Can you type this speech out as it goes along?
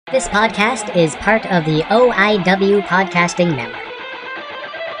This podcast is part of the OIW Podcasting Network.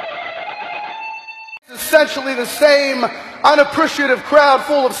 It's essentially the same unappreciative crowd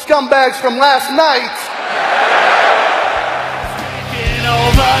full of scumbags from last night. Taking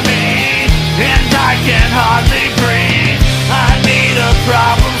over me, and I can hardly breathe. I need a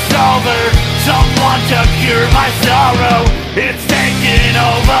problem solver, someone to cure my sorrow. It's taking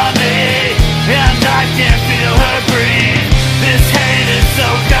over me, and I can feel her breathe. This hate is so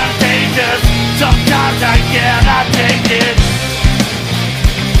contagious, sometimes I cannot take it.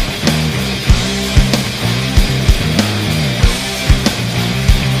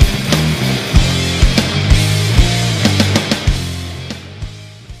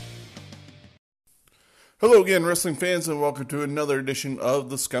 Hello again, wrestling fans, and welcome to another edition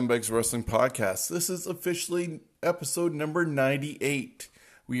of the Scumbags Wrestling Podcast. This is officially episode number 98.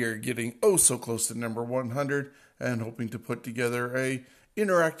 We are getting so close to number 100 and hoping to put together a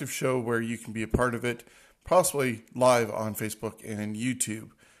interactive show where you can be a part of it, possibly live on Facebook and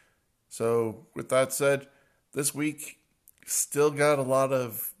YouTube. So with that said, this week still got a lot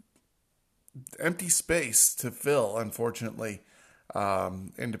of empty space to fill, unfortunately.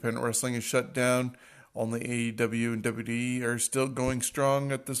 Independent wrestling is shut down. Only AEW and WWE are still going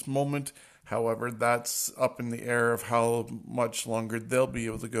strong at this moment. However, that's up in the air of how much longer they'll be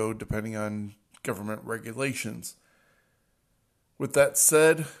able to go depending on government regulations. With that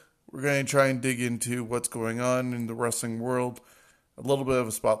said, we're going to try and dig into what's going on in the wrestling world, a little bit of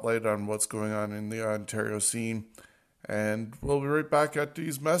a spotlight on what's going on in the Ontario scene, and we'll be right back at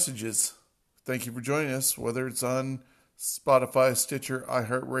these messages. Thank you for joining us, whether it's on Spotify, Stitcher,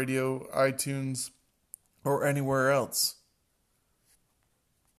 iHeartRadio, iTunes, or anywhere else.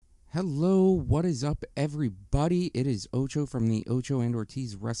 Hello, what is up, everybody? It is Ocho from the Ocho and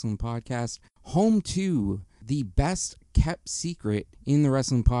Ortiz Wrestling Podcast, home to the best kept secret in the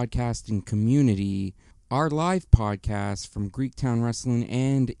wrestling podcasting community, our live podcast from Greektown Wrestling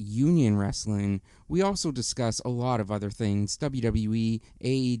and Union Wrestling. We also discuss a lot of other things, WWE,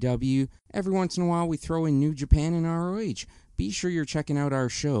 AEW. Every once in a while we throw in New Japan and ROH. Be sure you're checking out our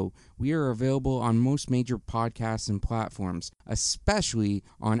show. We are available on most major podcasts and platforms, especially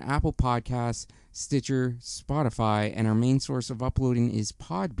on Apple Podcasts, Stitcher, Spotify, and our main source of uploading is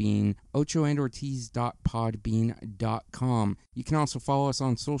Podbean, ochoandortiz.podbean.com. You can also follow us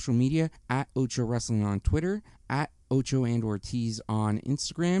on social media at Ocho Wrestling on Twitter, at Ocho and Ortiz on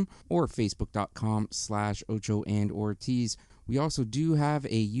Instagram, or facebook.com/Ocho and Ortiz. We also do have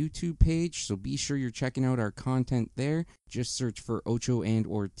a YouTube page, so be sure you're checking out our content there. Just search for Ocho and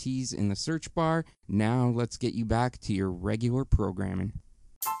Ortiz in the search bar. Now let's get you back to your regular programming.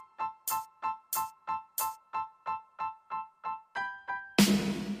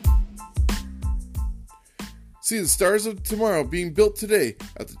 See the stars of tomorrow being built today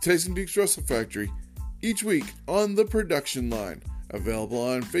at the Tyson Dukes Wrestle Factory, each week on the production line. Available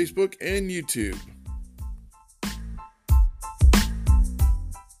on Facebook and YouTube.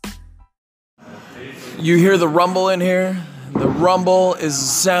 You hear the rumble in here? The rumble is the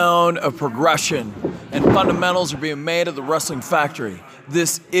sound of progression, and fundamentals are being made at the Wrestling Factory.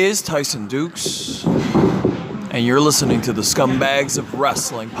 This is Tyson Dukes, and you're listening to the Scumbags of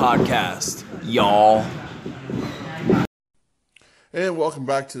Wrestling Podcast, y'all. And welcome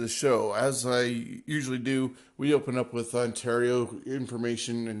back to the show. As I usually do, we open up with Ontario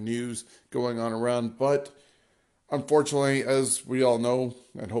information and news going on around, but unfortunately, as we all know,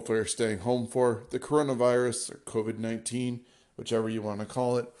 and hopefully are staying home for, the coronavirus, or COVID-19, whichever you want to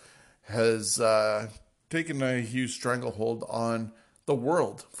call it, has taken a huge stranglehold on the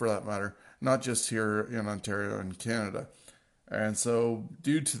world, for that matter, not just here in Ontario and Canada. And so,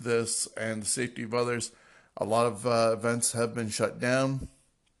 due to this and the safety of others, a lot of events have been shut down.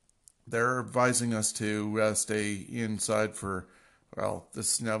 They're advising us to stay inside for,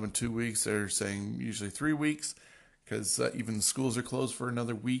 this has now been 2 weeks. They're saying usually 3 weeks, because even the schools are closed for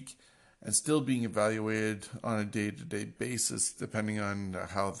another week and still being evaluated on a day-to-day basis depending on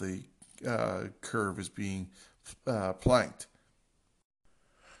how the curve is being planked.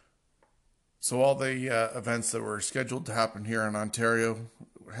 So all the events that were scheduled to happen here in Ontario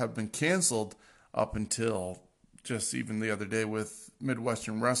have been canceled up until just even the other day with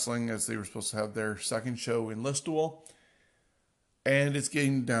Midwestern Wrestling, as they were supposed to have their second show in Listowel. And it's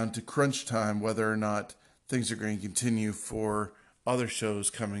getting down to crunch time whether or not things are going to continue for other shows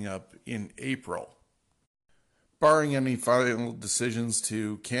coming up in April. Barring any final decisions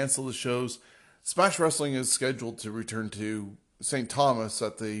to cancel the shows, Smash Wrestling is scheduled to return to St. Thomas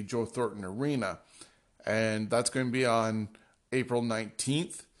at the Joe Thornton Arena, and that's going to be on April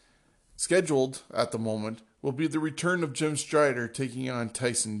 19th. Scheduled at the moment will be the return of Jim Strider taking on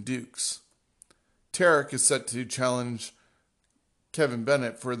Tyson Dukes. Tarek is set to challenge Kevin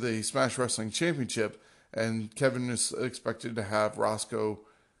Bennett for the Smash Wrestling Championship, and Kevin is expected to have Roscoe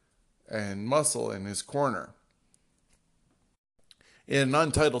and Muscle in his corner. In an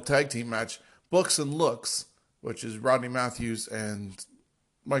untitled tag team match, Books and Looks, which is Rodney Matthews and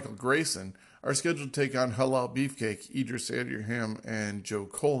Michael Grayson, are scheduled to take on Halal Beefcake, Idris Abraham, and Joe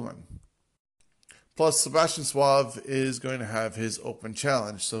Coleman. Plus, Sebastian Suave is going to have his open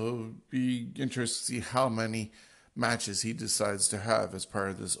challenge, so it'll be interesting to see how many matches he decides to have as part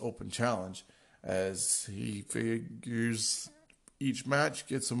of this open challenge, as he figures each match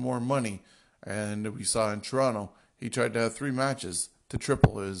gets him more money. And we saw in Toronto, he tried to have 3 matches to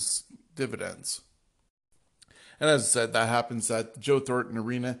triple his dividends. And as I said, that happens at the Joe Thornton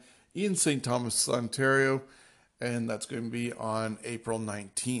Arena in St. Thomas, Ontario, and that's going to be on April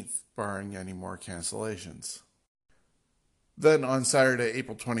 19th, barring any more cancellations. Then on Saturday,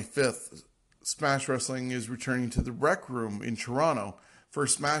 April 25th, Smash Wrestling is returning to the Rec Room in Toronto for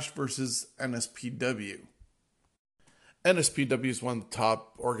Smash vs. NSPW. NSPW is one of the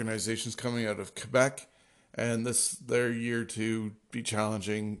top organizations coming out of Quebec, and this is their year to be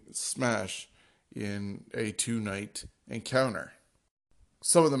challenging Smash in a 2-night encounter.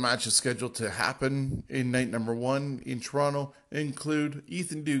 Some of the matches scheduled to happen in night number 1 in Toronto include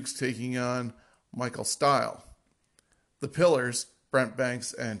Ethan Dukes taking on Michael Style. The Pillars, Brent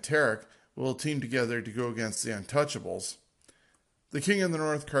Banks and Tarek, will team together to go against the Untouchables. The King of the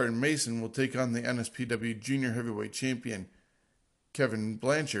North, Carden Mason, will take on the NSPW Junior Heavyweight Champion, Kevin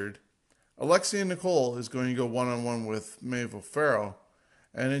Blanchard. Alexia Nicole is going to go one-on-one with Maeve O'Farrell.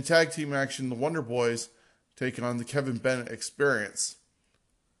 And in tag team action, the Wonder Boys take on the Kevin Bennett Experience.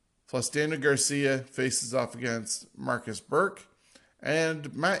 Plus, Daniel Garcia faces off against Marcus Burke.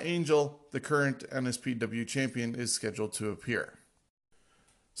 And Matt Angel, the current NSPW champion, is scheduled to appear.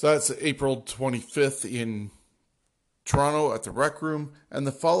 So that's April 25th in Toronto at the Rec Room. And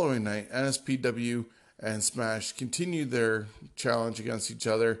the following night, NSPW and Smash continue their challenge against each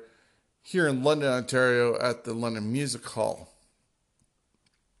other here in London, Ontario at the London Music Hall.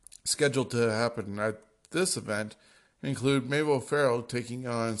 Scheduled to happen at this event include Maeve O'Farrell taking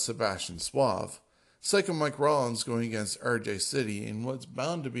on Sebastian Suave, Psycho Mike Rollins going against RJ City in what's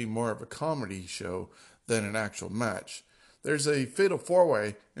bound to be more of a comedy show than an actual match. There's a fatal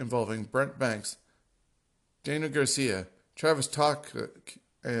 4-way involving Brent Banks, Daniel Garcia, Travis Tock,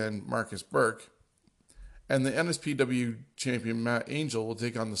 and Marcus Burke. And the NSPW champion Matt Angel will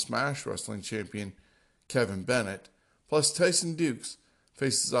take on the Smash Wrestling champion Kevin Bennett. Plus, Tyson Dukes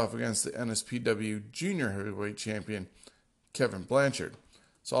faces off against the NSPW Junior Heavyweight Champion, Kevin Blanchard.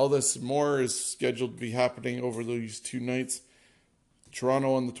 So all this and more is scheduled to be happening over these 2 nights.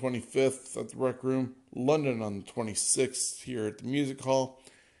 Toronto on the 25th at the Rec Room, London on the 26th here at the Music Hall.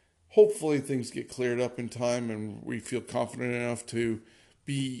 Hopefully things get cleared up in time and we feel confident enough to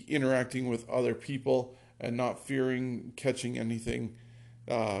be interacting with other people and not fearing catching anything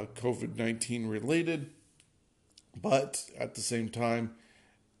COVID-19 related. But at the same time,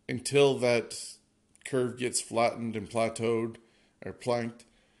 until that curve gets flattened and plateaued or planked,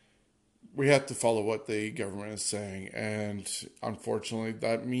 we have to follow what the government is saying. And unfortunately,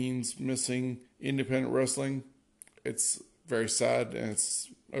 that means missing independent wrestling. It's very sad and it's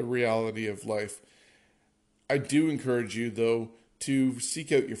a reality of life. I do encourage you, though, to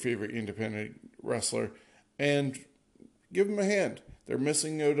seek out your favorite independent wrestler and give them a hand. They're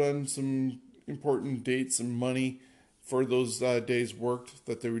missing out on some important dates and money for those days worked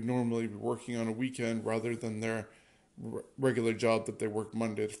that they would normally be working on a weekend rather than their regular job that they work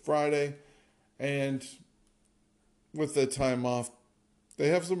Monday to Friday. And with the time off, they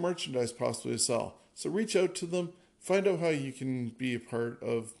have some merchandise possibly to sell. So reach out to them, find out how you can be a part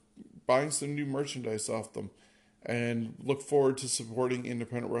of buying some new merchandise off them, and look forward to supporting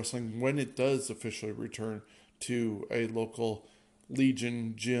independent wrestling when it does officially return to a local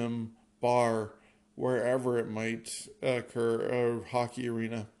Legion, gym, bar, wherever it might occur, a hockey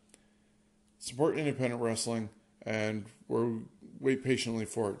arena. Support independent wrestling, and we'll wait patiently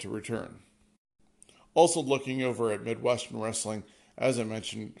for it to return. Also looking over at Midwestern Wrestling, as I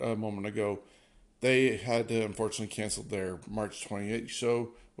mentioned a moment ago, they had to unfortunately cancel their March 28th show,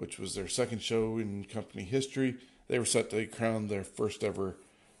 which was their second show in company history. They were set to crown their first ever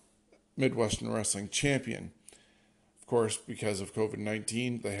Midwestern Wrestling champion. Of course, because of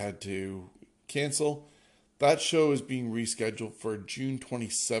COVID-19, they had to cancel. That show is being rescheduled for June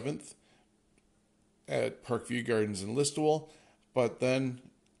 27th at Parkview Gardens in Listowel. But then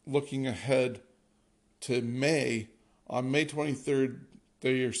looking ahead to May, on May 23rd,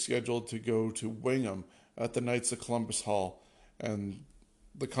 they are scheduled to go to Wingham at the Knights of Columbus Hall, and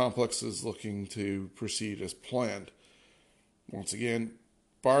the complex is looking to proceed as planned. Once again,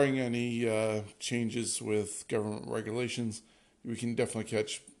 barring any changes with government regulations, we can definitely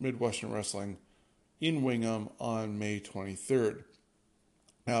catch Midwestern Wrestling in Wingham on May 23rd.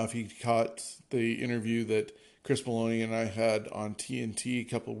 Now, if you caught the interview that Chris Maloney and I had on TNT a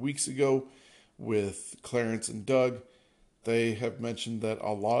couple of weeks ago with Clarence and Doug, they have mentioned that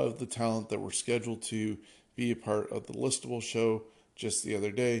a lot of the talent that were scheduled to be a part of the Listable show just the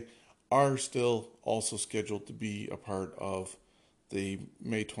other day are still also scheduled to be a part of the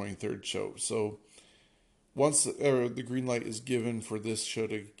May 23rd show. So once the green light is given for this show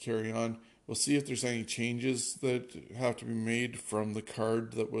to carry on, we'll see if there's any changes that have to be made from the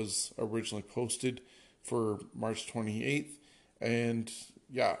card that was originally posted for March 28th. And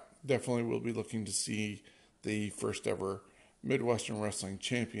yeah, definitely we'll be looking to see the first ever Midwestern Wrestling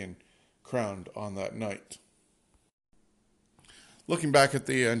Champion crowned on that night. Looking back at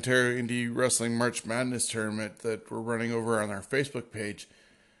the Ontario Indy Wrestling March Madness tournament that we're running over on our Facebook page,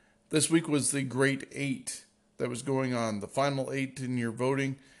 this week was the Great 8 that was going on, the final 8 in your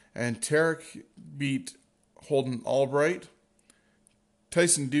voting, and Tarek beat Holden Albright,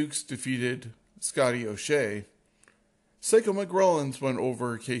 Tyson Dukes defeated Scotty O'Shea, Psycho Mike Rollins went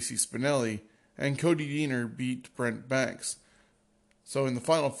over Casey Spinelli, and Cody Deaner beat Brent Banks. So in the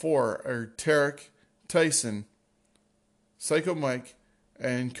final 4 are Tarek, Tyson, Psycho Mike,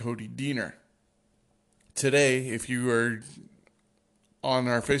 and Cody Deaner. Today, if you are on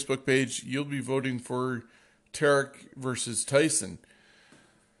our Facebook page, you'll be voting for Tarek versus Tyson.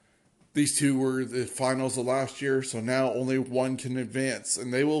 These two were the finals of last year, so now only one can advance,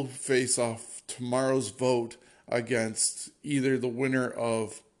 and they will face off tomorrow's vote against either the winner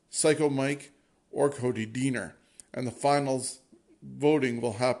of Psycho Mike or Cody Deaner. And the finals voting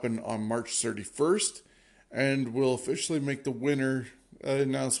will happen on March 31st, and we'll officially make the winner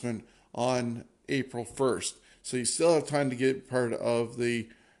announcement on April 1st. So you still have time to get part of the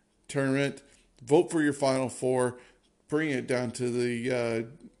tournament. Vote for your final 4. Bring it down to the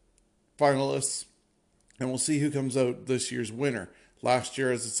finalists, and we'll see who comes out this year's winner. Last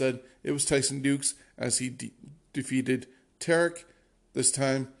year, as I said, it was Tyson Dukes as he defeated Tarek. This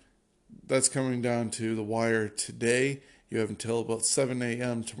time, that's coming down to the wire today. You have until about 7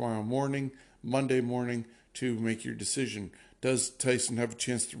 a.m. tomorrow morning, Monday morning, to make your decision. Does Tyson have a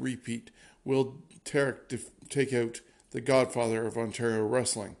chance to repeat? Will Tarek take out the godfather of Ontario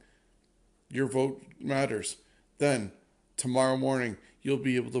wrestling? Your vote matters. Then, tomorrow morning, you'll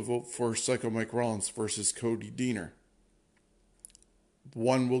be able to vote for Psycho Mike Rollins versus Cody Deaner.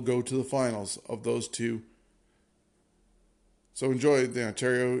 One will go to the finals of those two. So enjoy the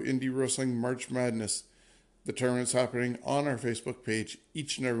Ontario Indie Wrestling March Madness. The tournament's happening on our Facebook page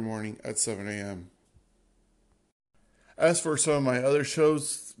each and every morning at 7 a.m. As for some of my other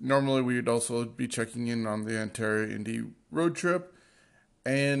shows, normally we would also be checking in on the Ontario Indie road trip.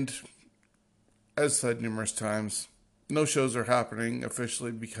 And as said numerous times, no shows are happening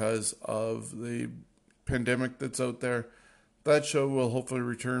officially because of the pandemic that's out there. That show will hopefully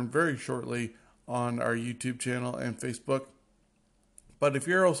return very shortly on our YouTube channel and Facebook. But if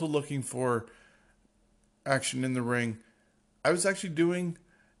you're also looking for action in the ring, I was actually doing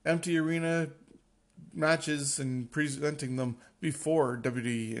empty arena matches and presenting them before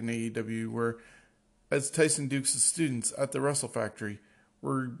WWE and AEW, where as Tyson Dukes' students at the Wrestle Factory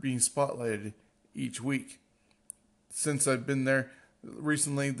were being spotlighted each week. Since I've been there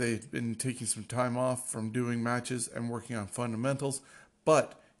recently, they've been taking some time off from doing matches and working on fundamentals,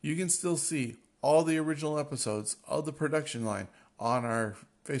 but you can still see all the original episodes of the production line on our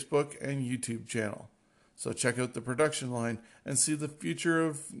Facebook and YouTube channel. So check out the production line and see the future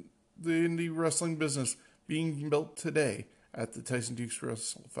of the indie wrestling business being built today at the Tyson Dukes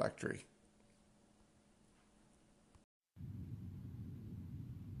Wrestle Factory.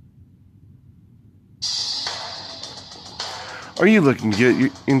 Are you looking to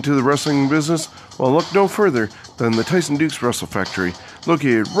get into the wrestling business? Well, look no further than the Tyson Dukes Wrestle Factory,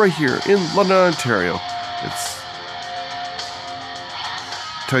 located right here in London, Ontario.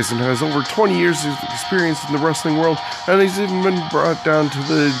 Tyson has over 20 years of experience in the wrestling world, and he's even been brought down to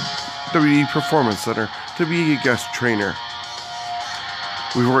the WWE Performance Center to be a guest trainer.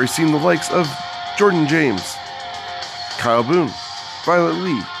 We've already seen the likes of Jordan James, Kyle Boone, Violet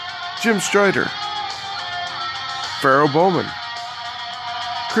Lee, Jim Strider, Pharaoh Bowman,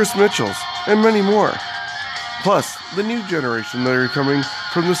 Chris Mitchells, and many more. Plus, the new generation that are coming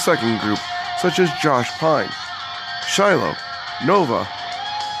from the second group, such as Josh Pine, Shiloh, Nova,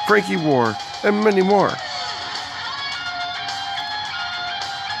 Frankie Ward, and many more.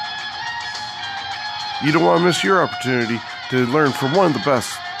 You don't want to miss your opportunity to learn from one of the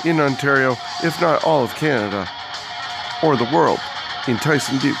best in Ontario, if not all of Canada, or the world, in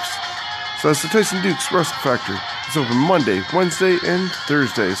Tyson Dukes. So that's the Tyson Dukes Wrestling Factory. It's open Monday, Wednesday, and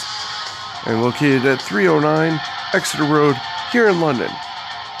Thursdays, and located at 309 Exeter Road here in London.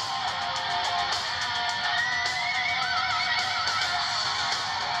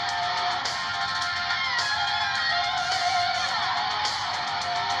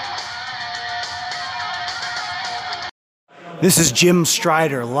 This is Jim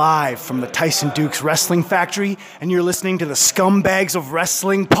Strider live from the Tyson Dukes Wrestling Factory, and you're listening to the Scumbags of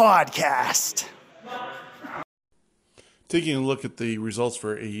Wrestling podcast. Taking a look at the results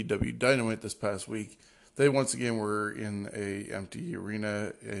for AEW Dynamite this past week, they once again were in a empty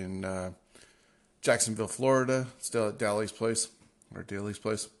arena in Jacksonville, Florida, still at Daly's Place.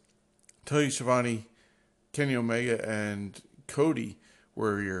 Tony Schiavone, Kenny Omega, and Cody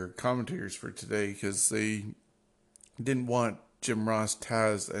were your commentators for today because they didn't want Jim Ross,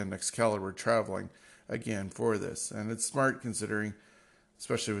 Taz, and Excalibur traveling again for this. And it's smart considering,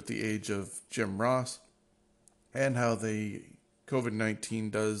 especially with the age of Jim Ross and how the COVID-19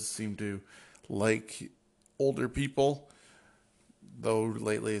 does seem to like older people, though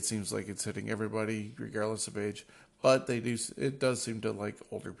lately it seems like it's hitting everybody regardless of age. But it does seem to like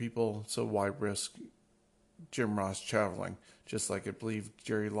older people, so why risk Jim Ross traveling? Just like I believe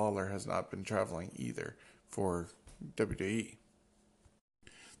Jerry Lawler has not been traveling either for WWE.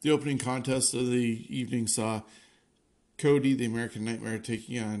 The opening contest of the evening saw Cody, the American Nightmare,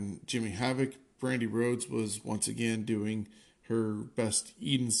 taking on Jimmy Havoc. Brandy Rhodes was once again doing her best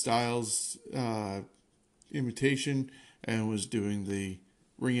Eden Styles imitation and was doing the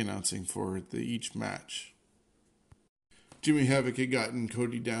ring announcing for each match. Jimmy Havoc had gotten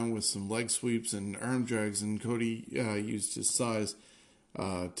Cody down with some leg sweeps and arm drags, and Cody used his size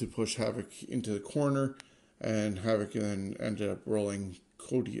to push Havoc into the corner, and Havoc then ended up rolling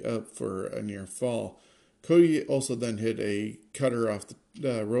Cody up for a near fall. Cody also then hit a cutter off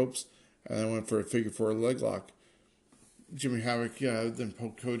the ropes and then went for a figure four leg lock. Jimmy Havoc then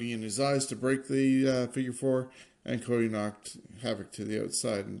poked Cody in his eyes to break the figure four, and Cody knocked Havoc to the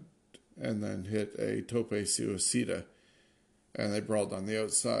outside and then hit a tope suicida. And they brawled on the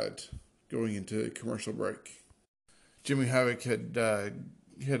outside, going into a commercial break. Jimmy Havoc had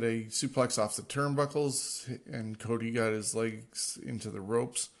hit a suplex off the turnbuckles, and Cody got his legs into the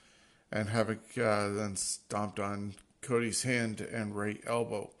ropes, and Havoc then stomped on Cody's hand and right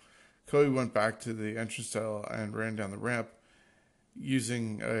elbow. Cody went back to the entrance style and ran down the ramp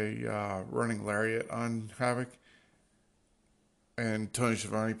using a running lariat on Havoc, and Tony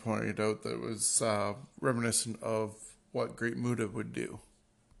Schiavone pointed out that it was reminiscent of what Great Muta would do.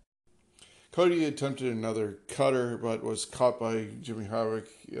 Cody attempted another cutter, but was caught by Jimmy Havoc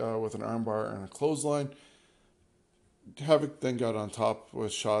with an armbar and a clothesline. Havoc then got on top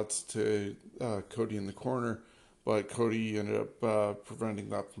with shots to Cody in the corner, but Cody ended up preventing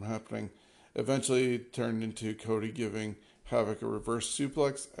that from happening. Eventually, it turned into Cody giving Havoc a reverse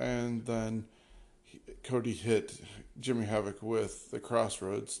suplex, and then Cody hit Jimmy Havoc with the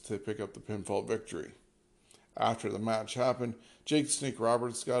Crossroads to pick up the pinfall victory. After the match happened, Jake Snake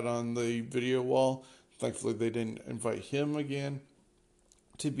Roberts got on the video wall. Thankfully, they didn't invite him again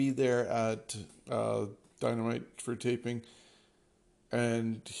to be there at Dynamite for taping.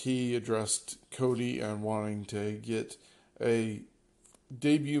 And he addressed Cody and wanting to get a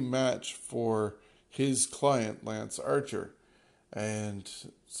debut match for his client, Lance Archer. And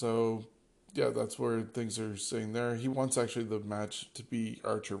so, yeah, that's where things are staying there. He wants actually the match to be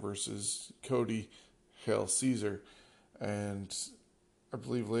Archer versus Cody, Hail Caesar. And I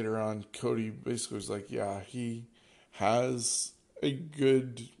believe later on Cody basically was like, yeah, he has a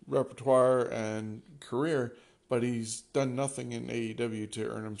good repertoire and career, but he's done nothing in AEW to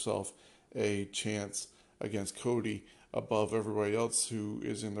earn himself a chance against Cody above everybody else who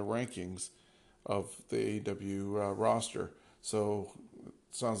is in the rankings of the AEW roster. So it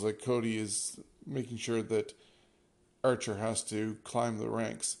sounds like Cody is making sure that Archer has to climb the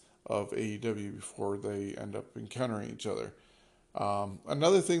ranks of AEW before they end up encountering each other.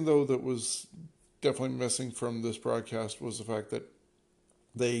 Another thing, though, that was definitely missing from this broadcast was the fact that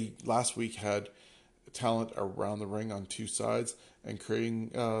they last week had talent around the ring on two sides and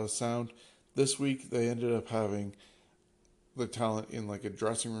creating sound. This week they ended up having the talent in like a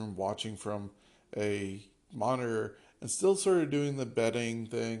dressing room watching from a monitor and still sort of doing the betting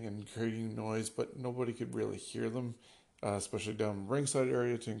thing and creating noise, but nobody could really hear them, especially down the ringside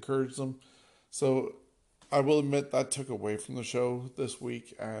area to encourage them. So I will admit that took away from the show this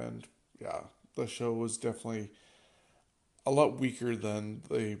week, and yeah, the show was definitely a lot weaker than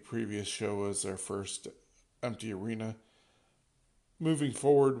the previous show as their first empty arena. Moving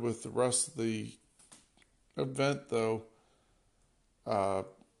forward with the rest of the event, though,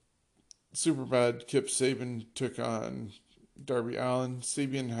 Superbad Kip Sabian took on Darby Allin.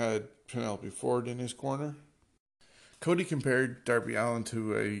 Sabian had Penelope Ford in his corner. Cody compared Darby Allin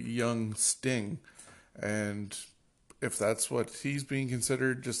to a young Sting, and if that's what he's being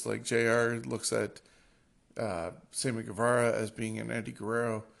considered, just like JR looks at Sammy Guevara as being an Eddie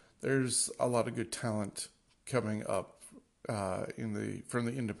Guerrero, there's a lot of good talent coming up from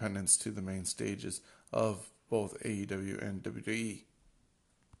the independents to the main stages of both AEW and WWE.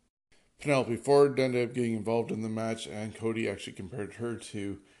 Penelope Ford ended up getting involved in the match, and Cody actually compared her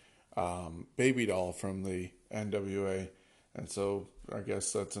to Baby Doll from the NWA. And so I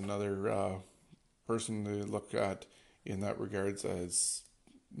guess that's another person to look at in that regards as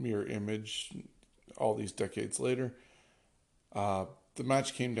mirror image all these decades later. The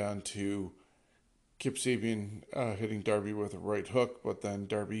match came down to Kip Sabian hitting Darby with a right hook, but then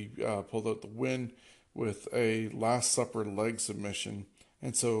Darby pulled out the win with a Last Supper leg submission.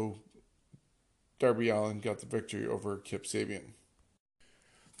 And so Darby Allin got the victory over Kip Sabian.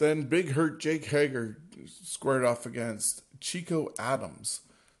 Then Big Hurt Jake Hager squared off against Chico Adams.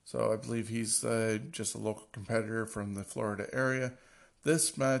 So I believe he's just a local competitor from the Florida area.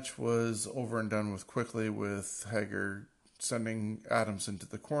 This match was over and done with quickly, with Hager sending Adams into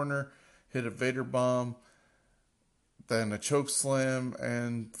the corner, hit a Vader bomb, then a choke slam,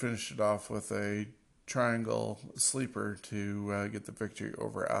 and finished it off with a triangle sleeper to get the victory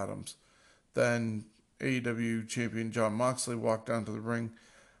over Adams. Then AEW champion Jon Moxley walked down to the ring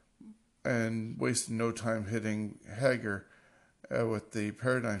and wasted no time hitting Hager with the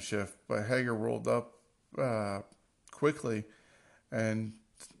paradigm shift, but Hager rolled up quickly and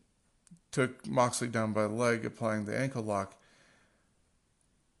took Moxley down by the leg, applying the ankle lock.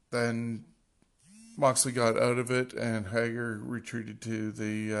 Then Moxley got out of it, and Hager retreated to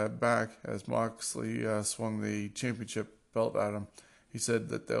the back as Moxley swung the championship belt at him. He said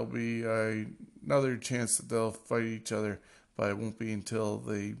that there'll be another chance that they'll fight each other, but it won't be until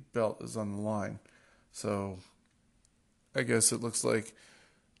the belt is on the line. So I guess it looks like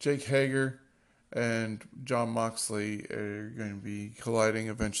Jake Hager and Jon Moxley are going to be colliding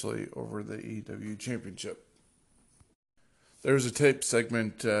eventually over the AEW championship. There was a tape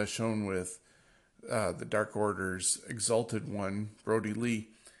segment shown with the Dark Order's Exalted One, Brody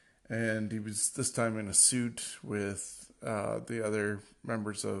Lee, and he was this time in a suit with the other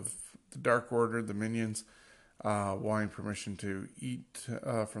members of the Dark Order, the Minions, wanting permission to eat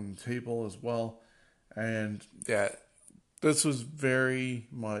from the table as well. And yeah, this was very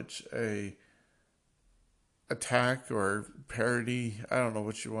much a attack or parody, I don't know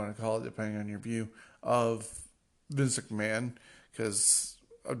what you want to call it depending on your view, of Vince McMahon, because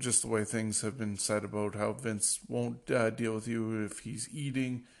of just the way things have been said about how Vince won't deal with you if he's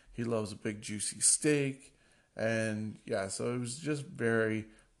eating. He loves a big juicy steak. And yeah, so it was just very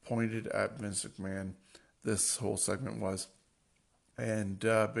pointed at Vince McMahon, this whole segment was. And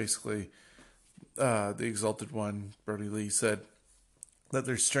basically, the Exalted One, Brody Lee, said that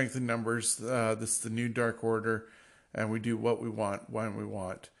there's strength in numbers. This is the new Dark Order, and we do what we want, when we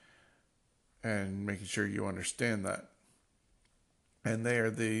want, and making sure you understand that. And they are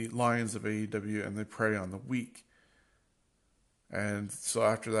the lions of AEW, and they prey on the weak. And so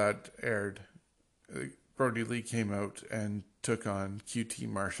after that aired, Brody Lee came out and took on QT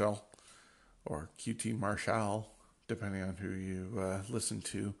Marshall, or QT Marshall, depending on who you listen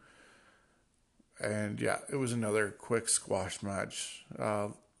to. And yeah, it was another quick squash match. A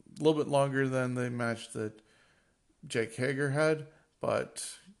little bit longer than the match that Jake Hager had, but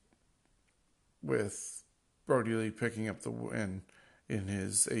with Brody Lee picking up the win in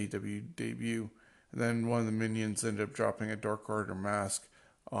his AEW debut. And then one of the Minions ended up dropping a Dark Order mask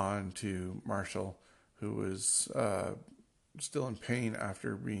onto Marshall, who was still in pain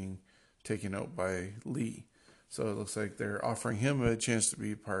after being taken out by Lee. So it looks like they're offering him a chance to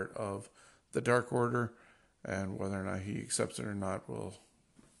be part of the Dark Order, and whether or not he accepts it or not, we'll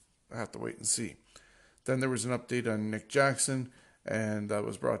have to wait and see. Then there was an update on Nick Jackson, and that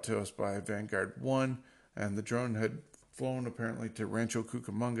was brought to us by Vanguard 1, and the drone had flown apparently to Rancho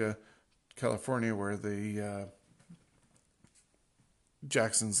Cucamonga, California, where the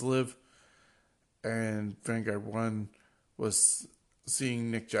Jacksons live, and Vanguard 1 was seeing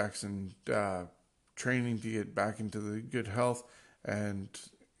Nick Jackson training to get back into the good health, and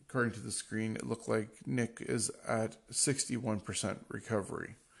according to the screen, it looked like Nick is at 61%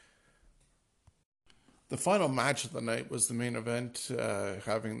 recovery. The final match of the night was the main event,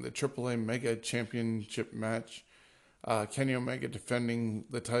 having the AAA Mega Championship match Kenny Omega defending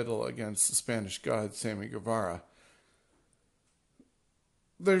the title against the Spanish God, Sammy Guevara.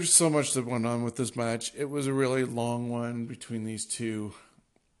 There's so much that went on with this match. It was a really long one between these two.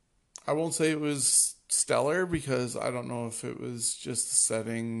 I won't say it was stellar because I don't know if it was just the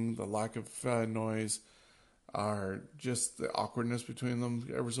setting, the lack of noise, or just the awkwardness between them.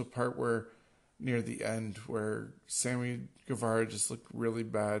 There was a part where, near the end, where Sammy Guevara just looked really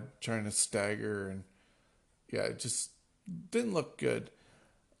bad trying to stagger, and yeah, it just didn't look good.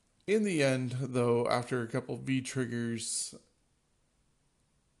 In the end, though, after a couple V-triggers,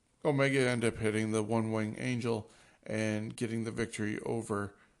 Omega ended up hitting the one-wing angel and getting the victory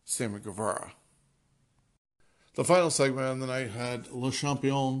over Sammy Guevara. The final segment of the night had Le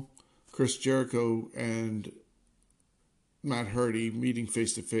Champion, Chris Jericho, and Matt Hardy meeting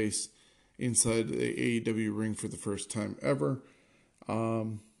face-to-face inside the AEW ring for the first time ever.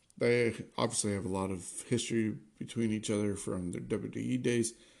 They obviously have a lot of history between each other from their WWE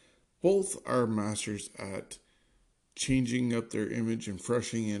days. Both are masters at changing up their image and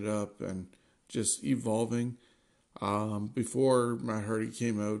freshening it up and just evolving. Before Matt Hardy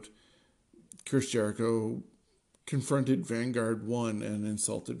came out, Chris Jericho confronted Vanguard 1 and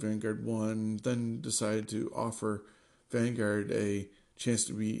insulted Vanguard 1, then decided to offer Vanguard a chance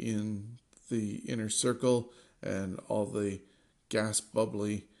to be in the inner circle and all the gas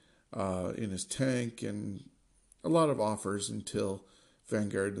bubbly in his tank, and a lot of offers until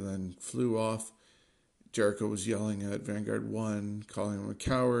Vanguard then flew off. Jericho was yelling at Vanguard 1, calling him a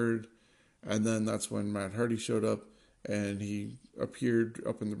coward, and then that's when Matt Hardy showed up, and he appeared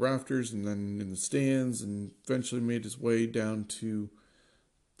up in the rafters and then in the stands and eventually made his way down to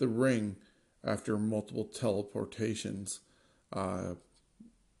the ring after multiple teleportations.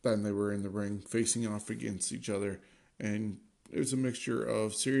 Then they were in the ring facing off against each other, and it was a mixture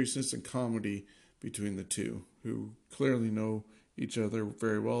of seriousness and comedy between the two, who clearly know each other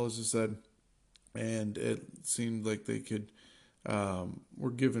very well, as I said, and it seemed like they could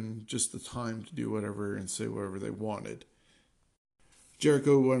were given just the time to do whatever and say whatever they wanted.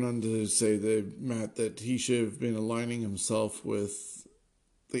 Jericho went on to say to Matt that he should have been aligning himself with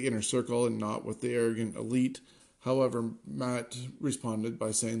the inner circle and not with the arrogant elite. However, Matt responded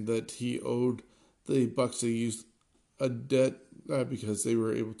by saying that he owed the Bucks a debt because they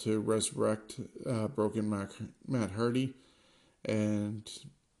were able to resurrect broken Matt Hardy, and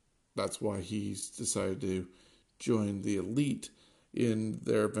that's why he's decided to join the elite in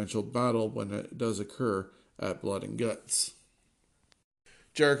their eventual battle when it does occur at Blood and Guts.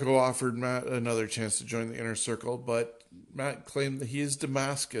 Jericho offered Matt another chance to join the inner circle, but Matt claimed that he is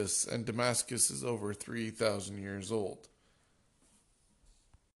Damascus, and Damascus is over 3,000 years old.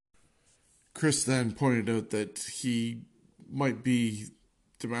 Chris then pointed out that he might be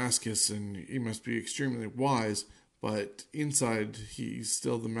Damascus and he must be extremely wise, but inside he's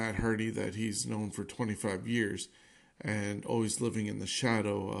still the Matt Hardy that he's known for 25 years and always living in the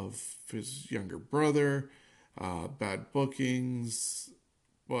shadow of his younger brother, bad bookings,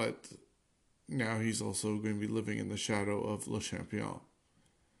 but now he's also going to be living in the shadow of Le Champion.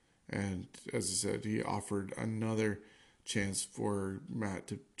 And as I said, he offered another chance for Matt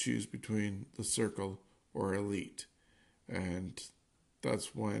to choose between the Circle or Elite. And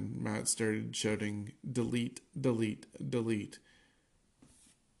that's when Matt started shouting, "Delete, delete, delete."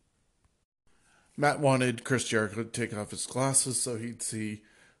 Matt wanted Chris Jericho to take off his glasses so he'd see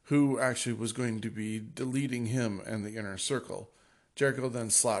who actually was going to be deleting him and the inner circle. Jericho then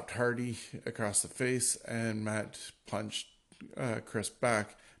slapped Hardy across the face, and Matt punched Chris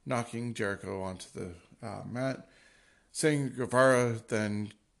back, knocking Jericho onto the mat. Sammy Guevara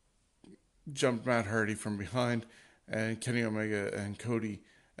then jumped Matt Hardy from behind, and Kenny Omega and Cody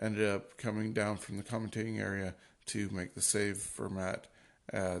ended up coming down from the commentating area to make the save for Matt.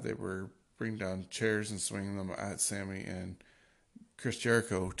 They were bringing down chairs and swinging them at Sammy and Chris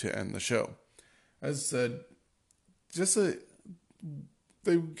Jericho to end the show. As I said,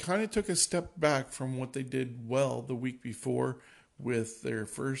 they kind of took a step back from what they did well the week before with their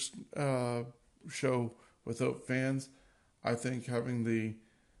first show without fans. I think having the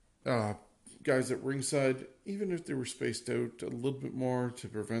guys at ringside, even if they were spaced out a little bit more to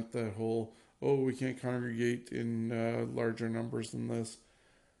prevent that whole, we can't congregate in larger numbers than this.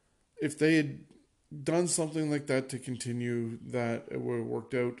 If they had done something like that to continue, that it would have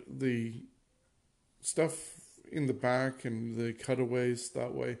worked out. The stuff in the back and the cutaways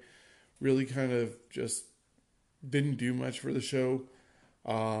that way really kind of just didn't do much for the show.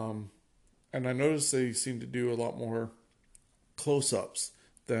 And I noticed they seemed to do a lot more close-ups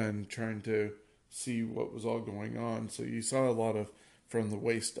than trying to see what was all going on. So you saw a lot of from the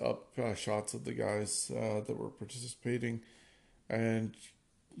waist up shots of the guys that were participating. And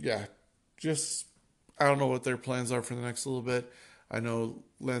yeah, just I don't know what their plans are for the next little bit. I know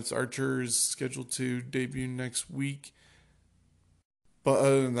Lance Archer is scheduled to debut next week. But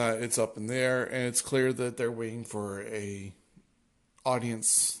other than that, it's up in the air, and it's clear that they're waiting for a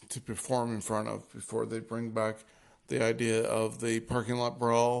audience to perform in front of before they bring back the idea of the parking lot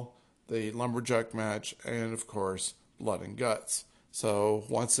brawl, the lumberjack match, and of course, blood and guts. So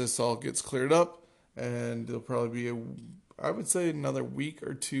once this all gets cleared up, and there'll probably be I would say another week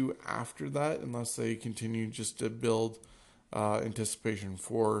or two after that, unless they continue just to build anticipation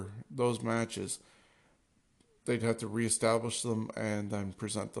for those matches. They'd have to reestablish them and then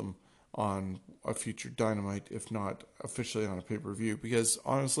present them on a future Dynamite, if not officially on a pay-per-view. Because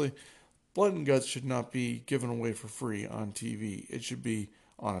honestly, Blood and Guts should not be given away for free on TV. It should be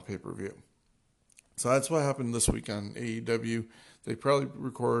on a pay-per-view. So that's what happened this week on AEW. They probably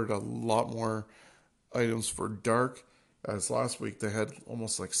recorded a lot more items for Dark, as last week they had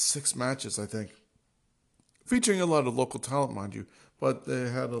almost like 6 matches, I think, featuring a lot of local talent, mind you, but they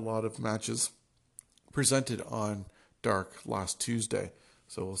had a lot of matches presented on Dark last Tuesday.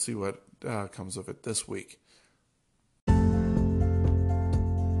 So we'll see what comes of it this week.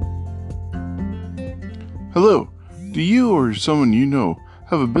 Hello. Do you or someone you know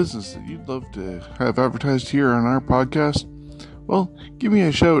have a business that you'd love to have advertised here on our podcast? Well, give me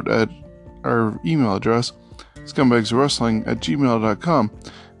a shout at our email address, scumbagswrestling@gmail.com,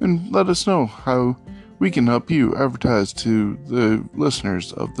 and let us know how we can help you advertise to the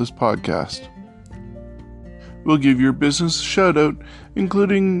listeners of this podcast. We'll give your business a shout out,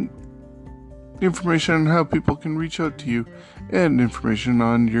 including information on how people can reach out to you and information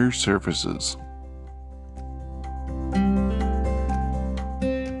on your services.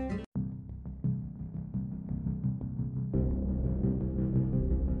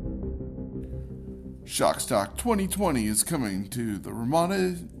 Shockstock 2020 is coming to the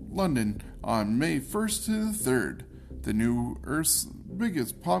Ramada, London on May 1st to the 3rd, the new Earth's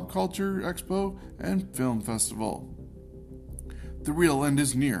biggest pop culture expo and film festival. The real end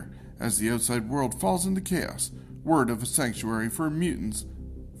is near, as the outside world falls into chaos. Word of a sanctuary for mutants,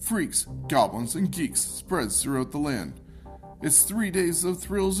 freaks, goblins, and geeks spreads throughout the land. It's 3 days of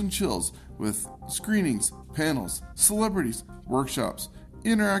thrills and chills, with screenings, panels, celebrities, workshops,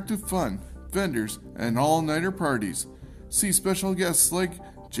 interactive fun, vendors, and all-nighter parties. See special guests like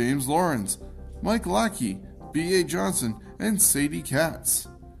James Lawrence, Mike Lackey, B.A. Johnson, and Sadie Katz.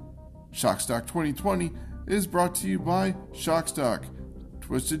 Shockstock 2020 is brought to you by Shockstock,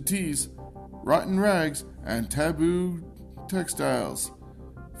 Twisted Teas, Rotten Rags, and Taboo Textiles.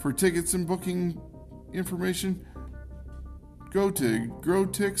 For tickets and booking information, go to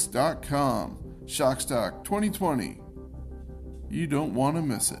growtix.com. Shockstock 2020. You don't want to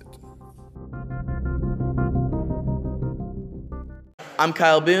miss it. I'm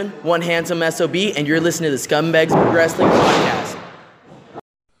Kyle Boone, one handsome SOB, and you're listening to the Scumbags Wrestling Podcast.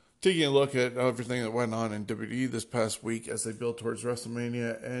 Taking a look at everything that went on in WWE this past week as they build towards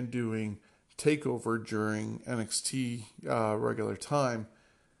WrestleMania and doing TakeOver during NXT regular time.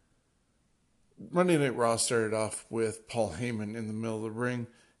 Monday Night Raw started off with Paul Heyman in the middle of the ring.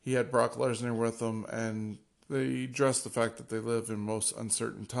 He had Brock Lesnar with him, and they addressed the fact that they live in most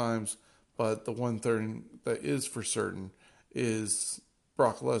uncertain times. But the one thing that is for certain is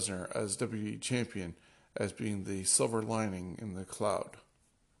Brock Lesnar as WWE Champion, as being the silver lining in the cloud.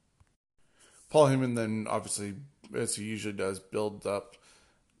 Paul Heyman then, obviously, as he usually does, builds up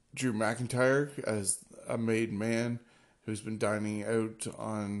Drew McIntyre as a made man who's been dining out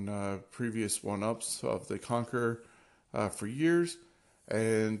on previous one-ups of the Conqueror for years.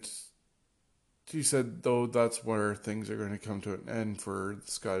 And he said, though, that's where things are going to come to an end for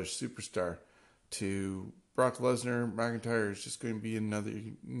the Scottish superstar. To Brock Lesnar, McIntyre is just going to be another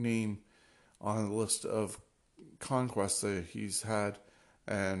name on the list of conquests that he's had,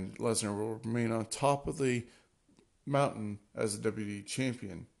 and Lesnar will remain on top of the mountain as a WWE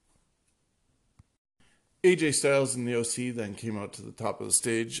champion. AJ Styles and the OC then came out to the top of the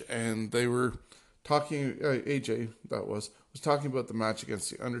stage, and they were talking, AJ, was talking about the match against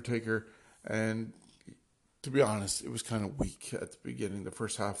The Undertaker, and to be honest, it was kind of weak at the beginning. The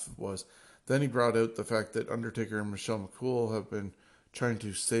first half was. Then he brought out the fact that Undertaker and Michelle McCool have been trying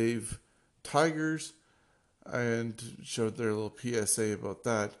to save tigers and showed their little PSA about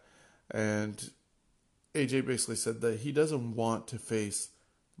that. And AJ basically said that he doesn't want to face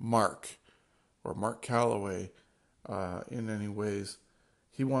Mark Calloway in any ways.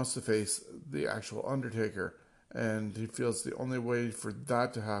 He wants to face the actual Undertaker. And he feels the only way for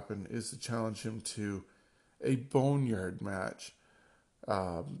that to happen is to challenge him to a boneyard match.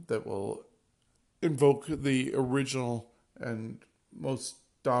 that will invoke the original and most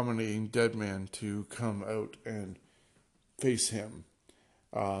dominating Deadman to come out and face him.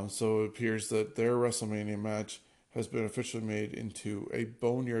 So it appears that their WrestleMania match has been officially made into a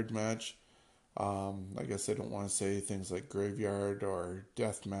Boneyard match. I guess I don't want to say things like graveyard or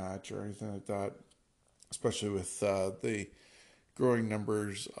death match or anything like that, especially with the growing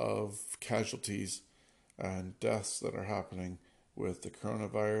numbers of casualties and deaths that are happening with the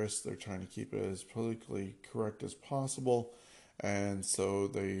coronavirus. They're trying to keep it as politically correct as possible, and so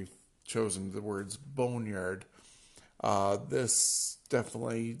they've chosen the words Boneyard. This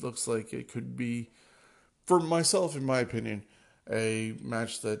definitely looks like it could be, for myself, in my opinion, a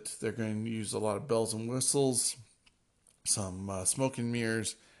match that they're going to use a lot of bells and whistles, some smoke and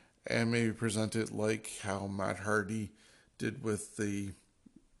mirrors, and maybe present it like how Matt Hardy did with the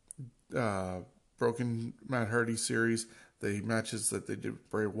Broken Matt Hardy series, the matches that they did with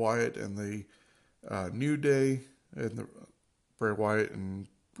Bray Wyatt and the New Day, and the Bray Wyatt and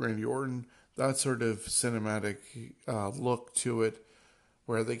Randy Orton, that sort of cinematic look to it,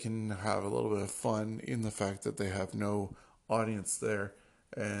 where they can have a little bit of fun in the fact that they have no audience there.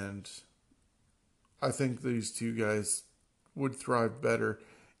 And I think these two guys would thrive better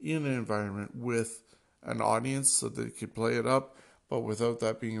in an environment with an audience so they could play it up. But without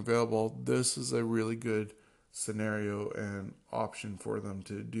that being available, this is a really good scenario and option for them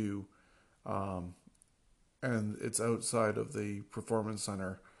to do. And it's outside of the Performance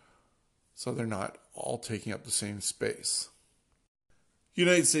Center, so they're not all taking up the same space.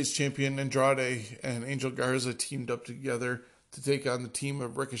 United States Champion Andrade and Angel Garza teamed up together to take on the team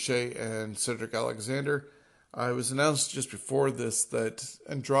of Ricochet and Cedric Alexander. It was announced just before this that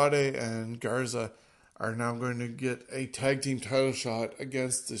Andrade and Garza are now going to get a tag team title shot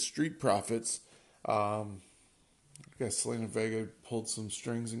against the Street Profits. I guess Selena Vega pulled some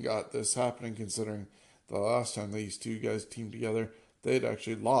strings and got this happening, considering the last time these two guys teamed together, they had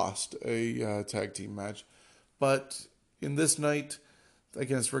actually lost a tag team match. But in this night,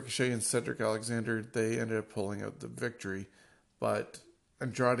 against Ricochet and Cedric Alexander, they ended up pulling out the victory. But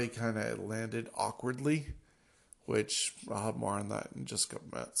Andrade kind of landed awkwardly, which I'll have more on that in just a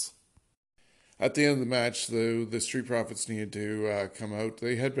couple minutes. At the end of the match, though, the Street Profits needed to come out.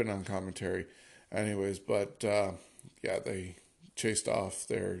 They had been on commentary anyways, but they chased off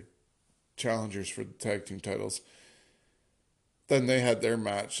their challengers for the tag team titles. Then they had their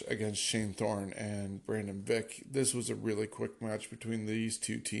match against Shane Thorne and Brandon Vick. This was a really quick match between these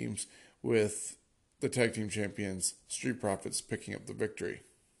two teams, with the tag team champions, Street Profits, picking up the victory.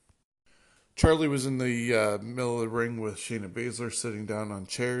 Charlie was in the middle of the ring with Shayna Baszler, sitting down on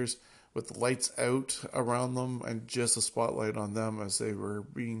chairs with the lights out around them and just a spotlight on them as they were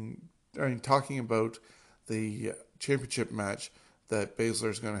talking about the championship match that Baszler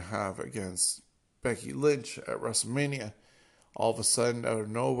is going to have against Becky Lynch at WrestleMania. All of a sudden, out of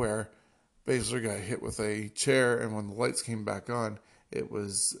nowhere, Baszler got hit with a chair, and when the lights came back on, it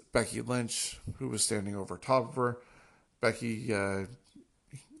was Becky Lynch who was standing over top of her. Becky hit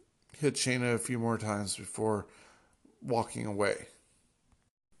Shayna a few more times before walking away.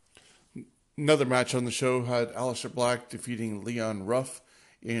 Another match on the show had Aleister Black defeating Leon Ruff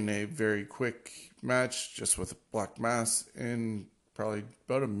in a very quick match, just with a black mass, in probably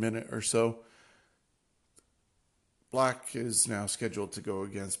about a minute or so. Black is now scheduled to go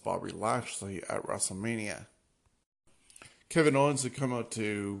against Bobby Lashley at WrestleMania. Kevin Owens had come out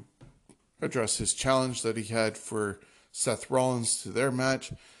to address his challenge that he had for Seth Rollins to their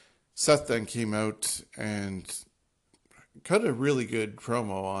match. Seth then came out and cut a really good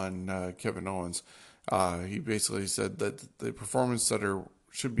promo on Kevin Owens. He basically said that the Performance Center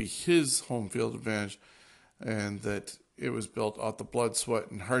should be his home field advantage, and that it was built off the blood,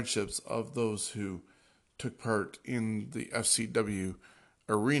 sweat, and hardships of those who took part in the FCW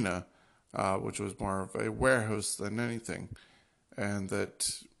arena, which was more of a warehouse than anything, and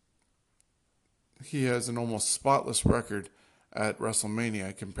that he has an almost spotless record at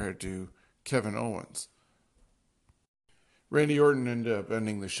WrestleMania compared to Kevin Owens. Randy Orton ended up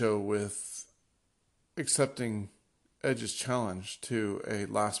ending the show with accepting Edge's challenge to a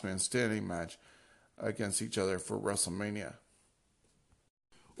last man standing match against each other for WrestleMania.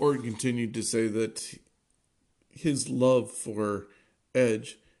 Orton continued to say that his love for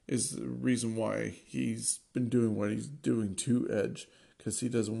Edge is the reason why he's been doing what he's doing to Edge, because he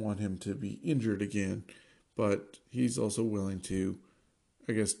doesn't want him to be injured again, but he's also willing to,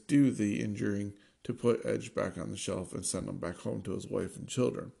 do the injuring to put Edge back on the shelf and send him back home to his wife and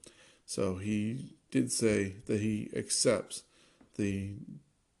children. So he did say that he accepts the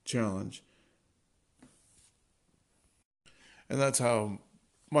challenge. And that's how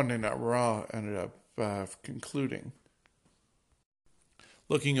Monday Night Raw ended up concluding.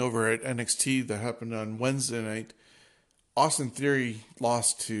 Looking over at NXT that happened on Wednesday night, Austin Theory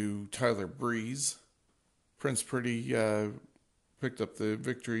lost to Tyler Breeze. Prince Pretty picked up the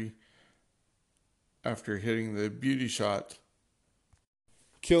victory after hitting the beauty shot.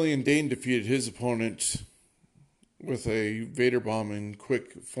 Killian Dane defeated his opponent with a Vader bomb in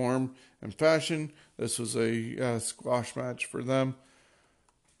quick form and fashion. This was a squash match for them.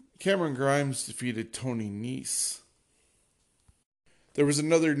 Cameron Grimes defeated Tony Nese. There was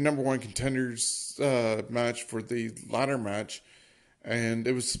another number one contenders match for the ladder match, and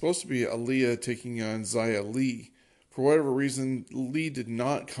it was supposed to be Aaliyah taking on Xia Li. For whatever reason, Li did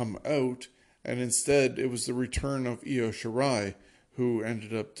not come out, and instead it was the return of Io Shirai, who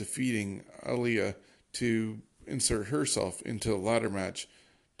ended up defeating Aaliyah to insert herself into the ladder match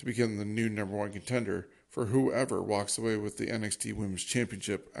to become the new number one contender for whoever walks away with the NXT Women's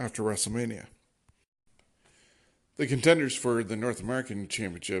Championship after WrestleMania. The contenders for the North American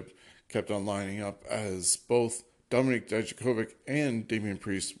Championship kept on lining up as both Dominik Dijakovic and Damian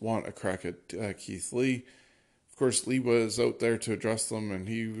Priest want a crack at Keith Lee. Of course, Lee was out there to address them, and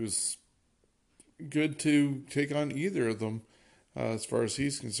he was good to take on either of them as far as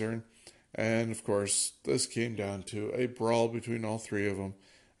he's concerned. And, of course, this came down to a brawl between all three of them,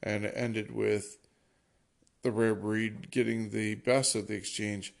 and it ended with the Rare Breed getting the best of the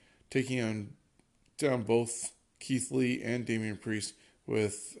exchange, taking down both Keith Lee and Damian Priest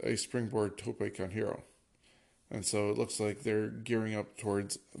with a springboard tope con hero. And so it looks like they're gearing up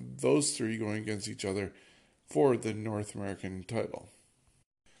towards those three going against each other for the North American title.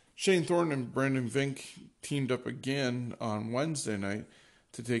 Shane Thorne and Brandon Vink teamed up again on Wednesday night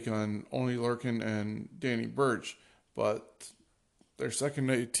to take on Oney Lorcan and Danny Burch, but their second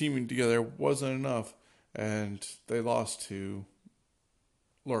night teaming together wasn't enough, and they lost to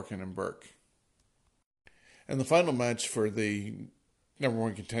Lorcan and Burke. And the final match for the number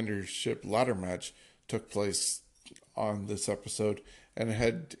one contendership ladder match took place on this episode, and it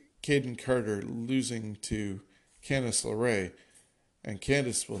had Caden Carter losing to Candice LeRae, and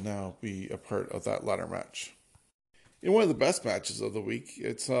Candice will now be a part of that ladder match. In one of the best matches of the week,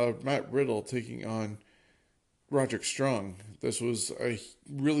 it's Matt Riddle taking on Roderick Strong. This was a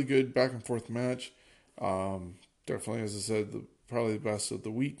really good back and forth match. Definitely, as I said, probably the best of the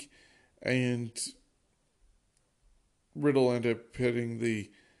week. And Riddle ended up hitting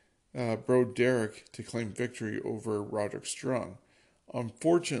the Bro Derek to claim victory over Roderick Strong.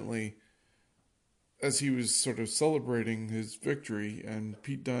 Unfortunately, as he was sort of celebrating his victory, and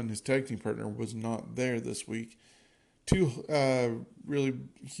Pete Dunne, his tag team partner, was not there this week, two really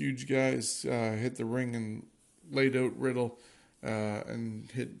huge guys hit the ring and laid out Riddle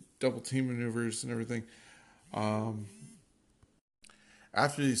and hit double team maneuvers and everything.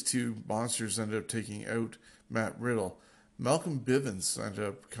 After these two monsters ended up taking out Matt Riddle, Malcolm Bivens ended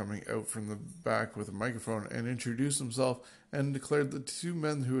up coming out from the back with a microphone and introduced himself and declared that the two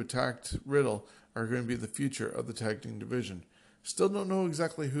men who attacked Riddle are going to be the future of the tag team division. Still don't know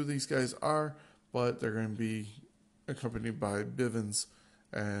exactly who these guys are, but they're going to be accompanied by Bivens,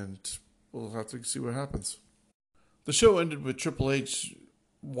 and we'll have to see what happens. The show ended with Triple H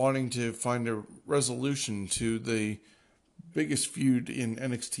wanting to find a resolution to the biggest feud in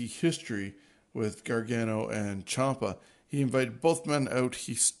NXT history with Gargano and Ciampa. He invited both men out,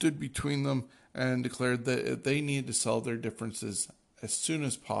 he stood between them, and declared that they needed to solve their differences as soon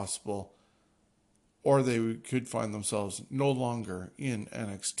as possible, or they could find themselves no longer in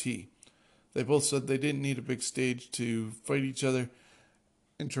NXT. They both said they didn't need a big stage to fight each other,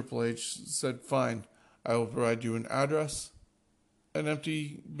 and Triple H said, fine, I will provide you an address, an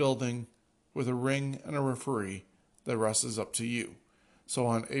empty building with a ring and a referee. The rest is up to you. So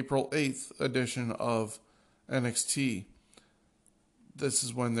on April 8th edition of NXT, this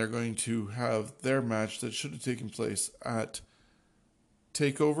is when they're going to have their match that should have taken place at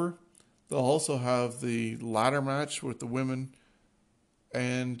TakeOver. They'll also have the ladder match with the women,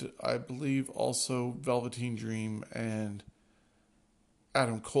 and I believe also Velveteen Dream and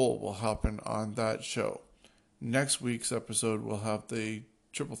Adam Cole will happen on that show. Next week's episode will have the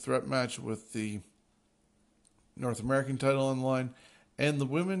triple threat match with the North American title on the line, and the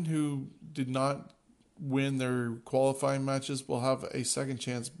women who did not win their qualifying matches will have a second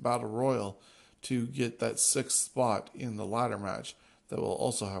chance battle royal to get that sixth spot in the ladder match that will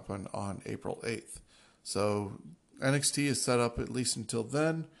also happen on April 8th. So NXT is set up at least until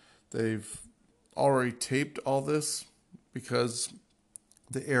then. They've already taped all this because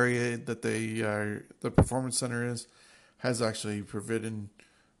the area that the performance center has actually forbidden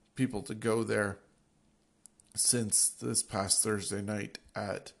people to go there since this past Thursday night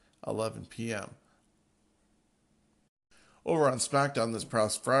at 11 p.m. Over on SmackDown this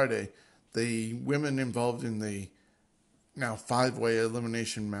past Friday, the women involved in the now 5-way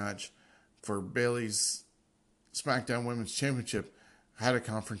elimination match for Bayley's SmackDown Women's Championship had a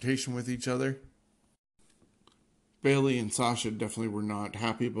confrontation with each other. Bayley and Sasha definitely were not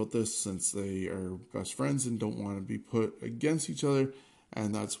happy about this since they are best friends and don't want to be put against each other.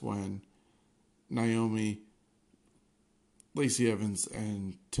 And that's when Naomi, Lacey Evans,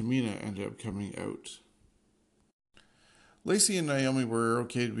 and Tamina ended up coming out. Lacey and Naomi were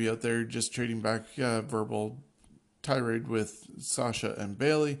okay to be out there just trading back verbal tirade with Sasha and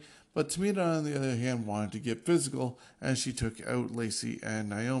Bayley, but Tamina, on the other hand, wanted to get physical, and she took out Lacey and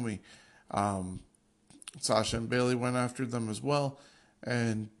Naomi. Sasha and Bayley went after them as well,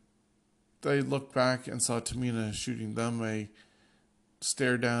 and they looked back and saw Tamina shooting them a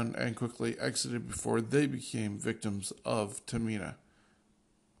stare down and quickly exited before they became victims of Tamina.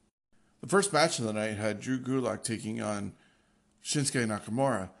 The first match of the night had Drew Gulak taking on Shinsuke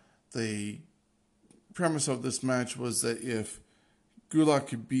Nakamura. The premise of this match was that if Gulak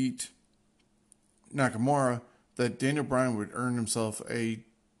could beat Nakamura, that Daniel Bryan would earn himself a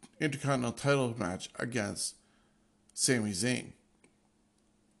Intercontinental title match against Sami Zayn.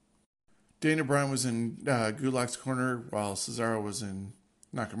 Daniel Bryan was in Gulak's corner while Cesaro was in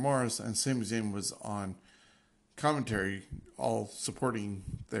Nakamura's, and Sami Zayn was on commentary, all supporting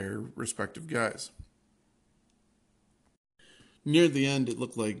their respective guys. Near the end, it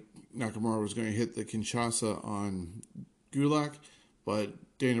looked like Nakamura was going to hit the Kinshasa on Gulak, but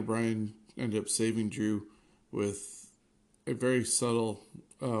Daniel Bryan ended up saving Drew with a very subtle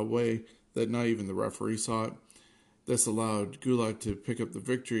way that not even the referee saw it. This allowed Gulak to pick up the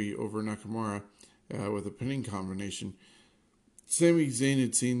victory over Nakamura with a pinning combination. Sami Zayn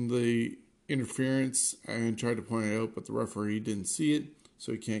had seen the interference and tried to point it out, but the referee didn't see it,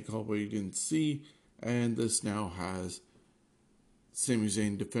 so he can't call what he didn't see. And this now has Sami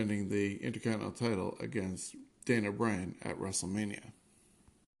Zayn defending the Intercontinental title against Daniel Bryan at WrestleMania.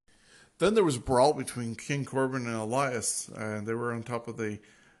 Then there was a brawl between King Corbin and Elias, and they were on top of the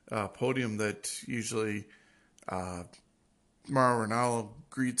podium that usually Mauro Ranallo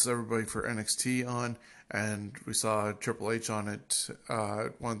greets everybody for NXT on, and we saw Triple H on it,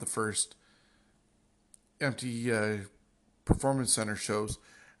 one of the first empty Performance Center shows,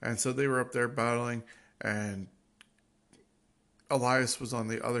 and so they were up there battling, and Elias was on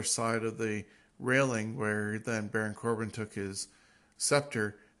the other side of the railing where then Baron Corbin took his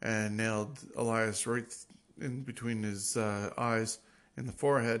scepter and nailed Elias right in between his eyes in the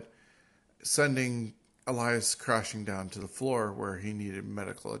forehead, sending Elias crashing down to the floor where he needed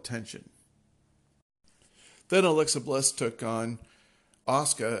medical attention. Then Alexa Bliss took on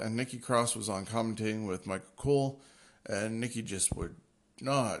Asuka, and Nikki Cross was on commentating with Michael Cole, and Nikki just would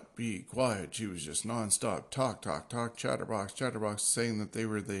not be quiet. She was just nonstop talk, chatterbox, saying that they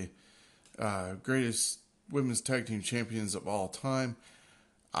were the greatest women's tag team champions of all time.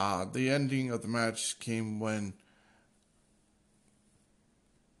 The ending of the match came when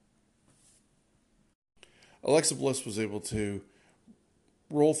Alexa Bliss was able to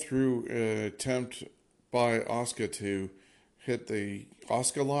roll through an attempt by Asuka to hit the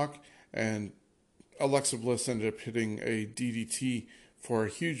Asuka lock, and Alexa Bliss ended up hitting a DDT for a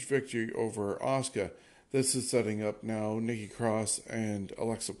huge victory over Asuka. This is setting up now Nikki Cross and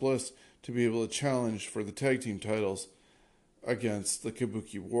Alexa Bliss to be able to challenge for the tag team titles against the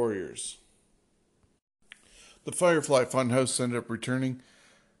Kabuki Warriors. The Firefly Funhouse ended up returning,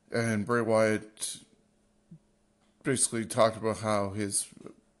 and Bray Wyatt basically talked about how his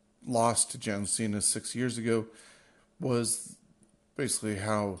loss to John Cena 6 years ago was basically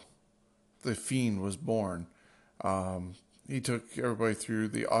how the Fiend was born. He took everybody through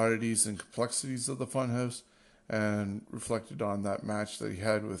the oddities and complexities of the Funhouse and reflected on that match that he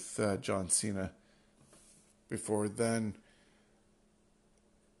had with John Cena before then,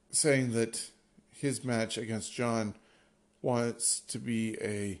 saying that his match against John wants to be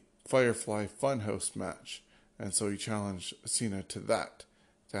a Firefly Funhouse match, and so he challenged Cena to that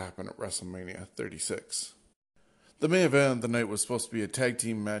to happen at WrestleMania 36. The main event of the night was supposed to be a tag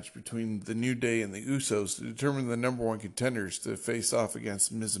team match between the New Day and the Usos to determine the number one contenders to face off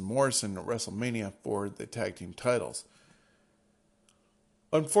against Miz and Morrison at WrestleMania for the tag team titles.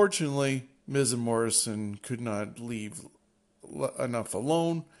 Unfortunately, Miz and Morrison could not leave enough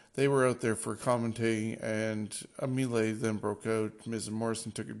alone. They were out there for commentating, and a melee then broke out. Miz and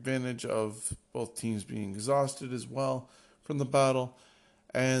Morrison took advantage of both teams being exhausted as well from the battle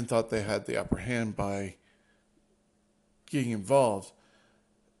and thought they had the upper hand by getting involved.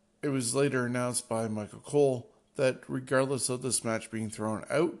 it was later announced by Michael Cole that regardless of this match being thrown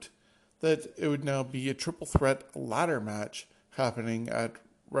out, that it would now be a triple threat ladder match happening at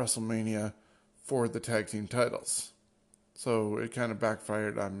WrestleMania for the tag team titles. So it kind of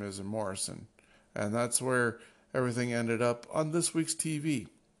backfired on Miz and Morrison. And that's where everything ended up on this week's TV.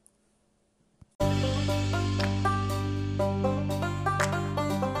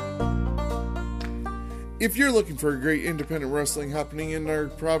 If you're looking for a great independent wrestling happening in our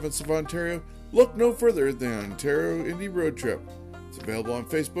province of Ontario, look no further than Ontario Indy Road Trip. It's available on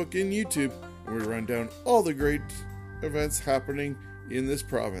Facebook and YouTube, and we run down all the great events happening in this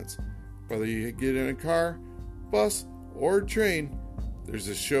province. Whether you get in a car, bus, or train, there's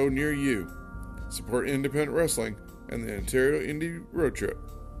a show near you. Support independent wrestling and the Ontario Indy Road Trip.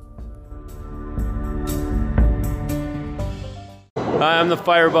 Hi, I'm the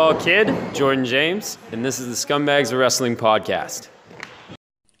Fireball Kid, Jordan James, and this is the Scumbags of Wrestling podcast.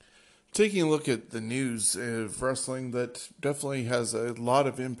 Taking a look at the news of wrestling, that definitely has a lot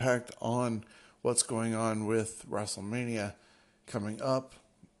of impact on what's going on with WrestleMania coming up.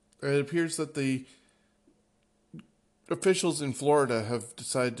 It appears that the officials in Florida have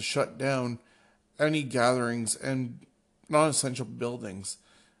decided to shut down any gatherings and non-essential buildings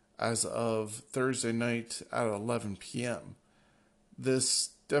as of Thursday night at 11 p.m.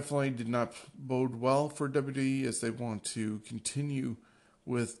 This definitely did not bode well for WWE as they want to continue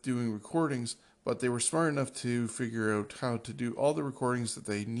with doing recordings, but they were smart enough to figure out how to do all the recordings that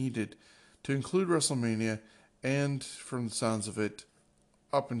they needed to include WrestleMania, and from the sounds of it,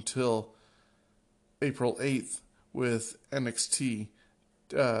 up until April 8th with NXT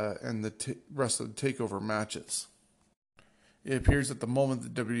and the rest of the TakeOver matches. It appears at the moment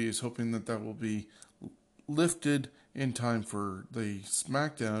that WWE is hoping that that will be lifted in time for the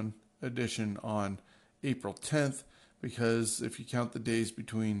SmackDown edition on April 10th, because if you count the days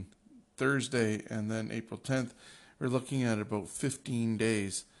between Thursday and then April 10th, we're looking at about 15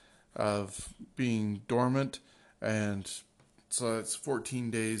 days of being dormant, and so it's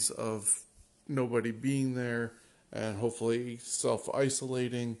 14 days of nobody being there and hopefully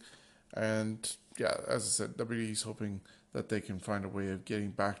self-isolating. And yeah, as I said, WWE's hoping that they can find a way of getting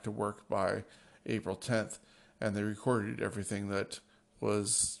back to work by April 10th. And they recorded everything that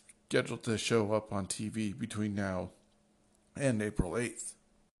was scheduled to show up on TV between now and April 8th.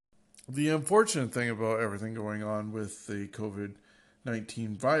 The unfortunate thing about everything going on with the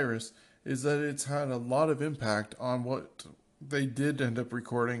COVID-19 virus is that it's had a lot of impact on what they did end up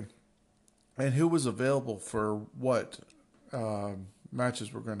recording and who was available for what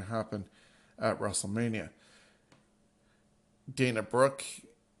matches were going to happen at WrestleMania. Dana Brooke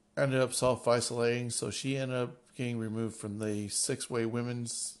ended up self-isolating, so she ended up getting removed from the six-way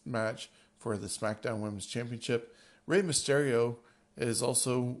women's match for the SmackDown Women's Championship. Rey Mysterio is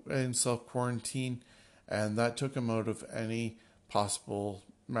also in self-quarantine, and that took him out of any possible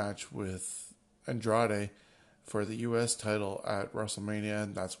match with Andrade for the U.S. title at WrestleMania,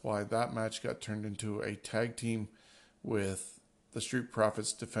 and that's why that match got turned into a tag team with the Street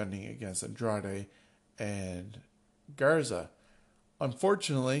Profits defending against Andrade and Garza.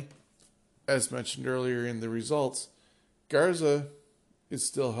 Unfortunately, as mentioned earlier in the results, Garza is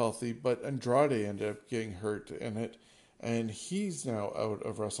still healthy, but Andrade ended up getting hurt in it, and he's now out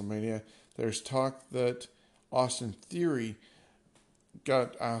of WrestleMania. There's talk that Austin Theory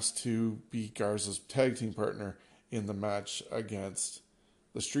got asked to be Garza's tag team partner in the match against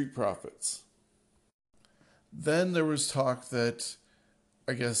the Street Profits. Then there was talk that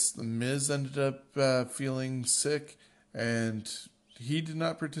I guess The Miz ended up feeling sick, and he did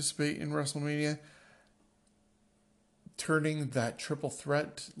not participate in WrestleMania, turning that triple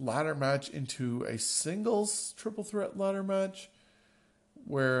threat ladder match into a singles triple threat ladder match,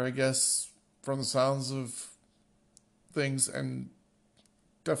 where I guess from the sounds of things, and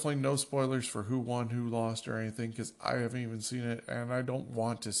definitely no spoilers for who won, who lost, or anything, because I haven't even seen it, and I don't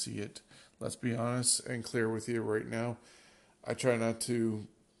want to see it. Let's be honest and clear with you right now. I try not to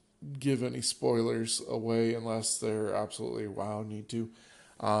give any spoilers away unless they're absolutely need to.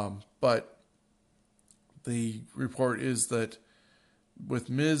 But the report is that with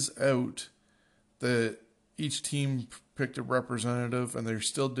Miz out, that each team picked a representative, and they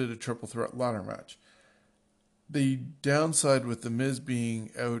still did a triple threat ladder match. The downside with the Miz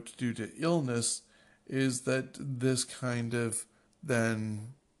being out due to illness is that this kind of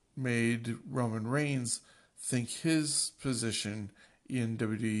then made Roman Reigns think his position in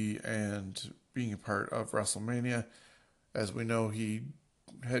WWE and being a part of WrestleMania. As we know, he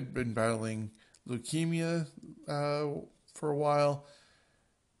had been battling leukemia for a while,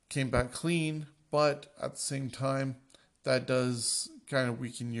 came back clean, but at the same time, that does kind of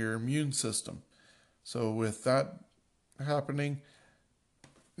weaken your immune system. So with that happening,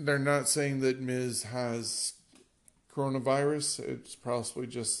 they're not saying that Miz has coronavirus. It's possibly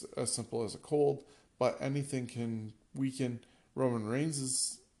just as simple as a cold, but anything can weaken Roman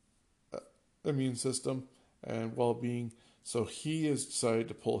Reigns' immune system and well-being. So he has decided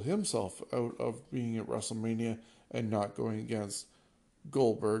to pull himself out of being at WrestleMania and not going against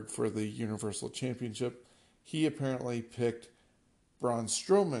Goldberg for the Universal Championship. He apparently picked Braun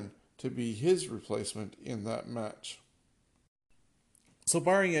Strowman to be his replacement in that match. So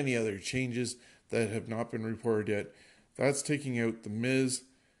barring any other changes that have not been reported yet, that's taking out The Miz,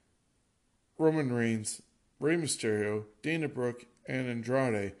 Roman Reigns, Rey Mysterio, Dana Brooke, and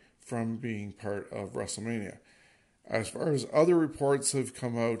Andrade from being part of WrestleMania. As far as other reports have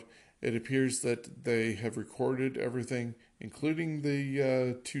come out, it appears that they have recorded everything, including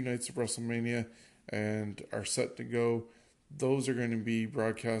the 2 nights of WrestleMania, and are set to go. Those are going to be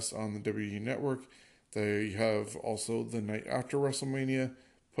broadcast on the WWE Network. They have also the night after WrestleMania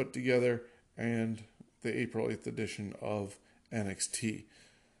put together and the April 8th edition of NXT.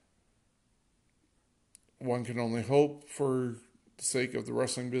 One can only hope, for the sake of the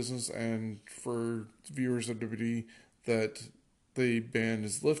wrestling business and for viewers of WWE, that the ban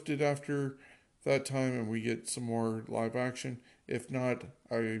is lifted after that time and we get some more live action. If not,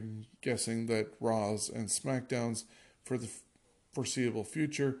 I'm guessing that Raws and SmackDowns for the foreseeable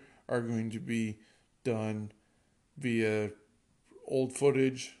future are going to be done via old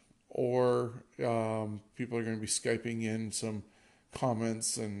footage, or people are going to be Skyping in some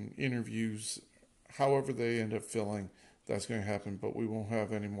comments and interviews. However they end up filling, that's going to happen, but we won't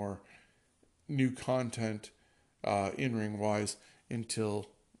have any more new content in-ring wise until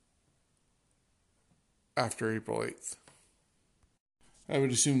after April 8th. I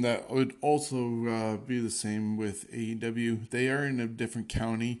would assume that would also be the same with AEW. They are in a different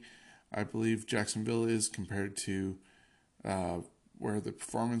county. I believe Jacksonville is, compared to where the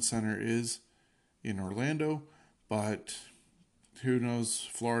Performance Center is in Orlando. But who knows?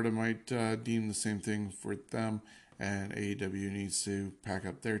 Florida might deem the same thing for them. And AEW needs to pack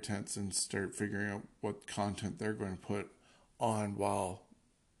up their tents and start figuring out what content they're going to put on while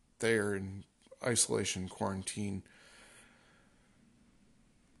they're in isolation, quarantine.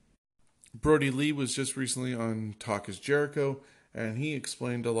 Brody Lee was just recently on Talk is Jericho, and he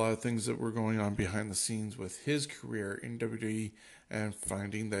explained a lot of things that were going on behind the scenes with his career in WWE, and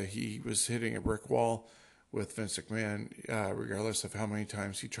finding that he was hitting a brick wall with Vince McMahon, regardless of how many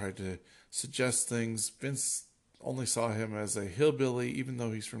times he tried to suggest things. Vince only saw him as a hillbilly, even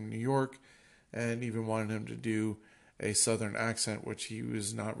though he's from New York, and even wanted him to do a southern accent, which he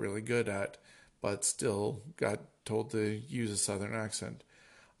was not really good at, but still got told to use a southern accent.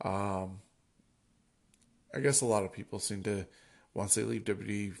 I guess a lot of people seem to, once they leave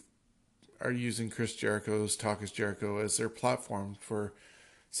WWE, are using Chris Jericho's Talk is Jericho as their platform for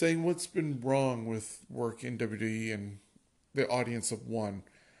saying what's been wrong with work in WWE and the audience of one.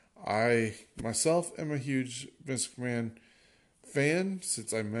 I, myself, am a huge Vince McMahon fan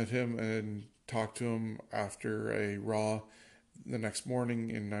since I met him and talked to him after a Raw the next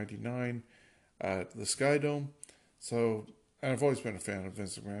morning in '99 at the Sky Dome. So, and I've always been a fan of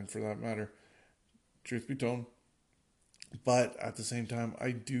Vince McMahon for that matter, truth be told. But at the same time,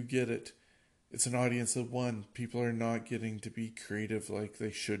 I do get it. It's an audience of one. People are not getting to be creative like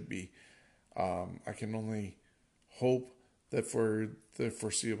they should be. I can only hope that for the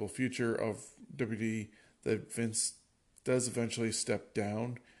foreseeable future of WWE, that Vince does eventually step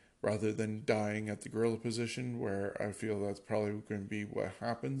down rather than dying at the gorilla position, where I feel that's probably going to be what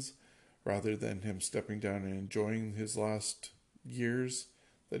happens, rather than him stepping down and enjoying his last years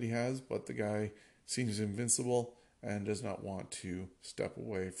that he has. But the guy seems invincible and does not want to step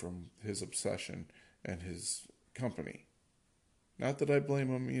away from his obsession and his company. Not that I blame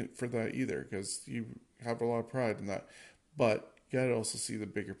him for that either, because you have a lot of pride in that. But you got to also see the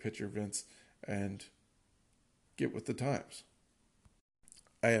bigger picture, Vince, and get with the times.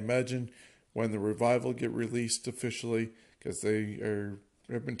 I imagine when the Revival get released officially, because they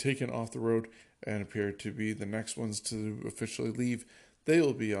have been taken off the road and appear to be the next ones to officially leave, they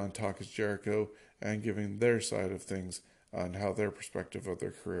will be on Talk is Jericho and giving their side of things on how their perspective of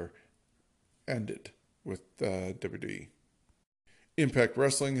their career ended with WWE. Impact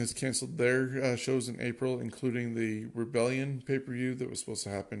Wrestling has canceled their shows in April, including the Rebellion pay-per-view that was supposed to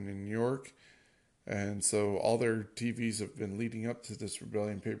happen in New York. And so all their TVs have been leading up to this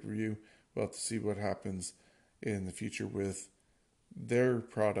Rebellion pay-per-view. We'll have to see what happens in the future with their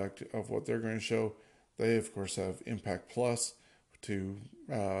product of what they're going to show. They, of course, have Impact Plus to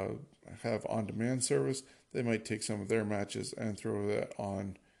have on-demand service. they might take some of their matches and throw that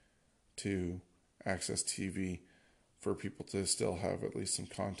on to Access TV for people to still have at least some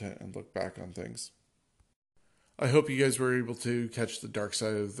content and look back on things. I hope you guys were able to catch the Dark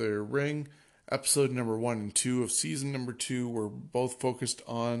Side of the Ring. Episode number 1 and 2 of season number 2 were both focused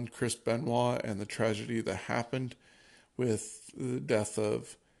on Chris Benoit and the tragedy that happened with the death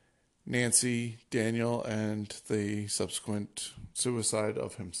of Nancy, Daniel, and the subsequent suicide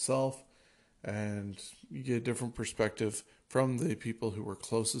of himself. And you get a different perspective from the people who were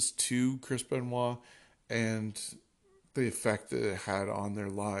closest to Chris Benoit and the effect that it had on their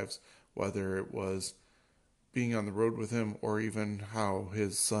lives, whether it was being on the road with him or even how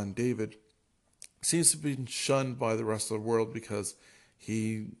his son David seems to be shunned by the rest of the world because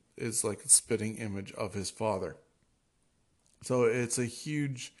he is like a spitting image of his father. So it's a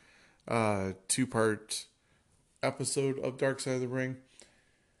huge 2-part episode of Dark Side of the Ring.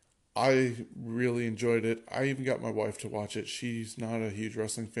 I really enjoyed it. I even got my wife to watch it. She's not a huge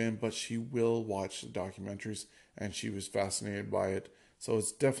wrestling fan, but she will watch the documentaries, and she was fascinated by it. So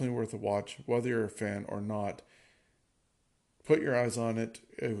it's definitely worth a watch, whether you're a fan or not. Put your eyes on it.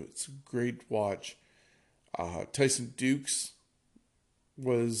 It's a great watch. Tyson Dukes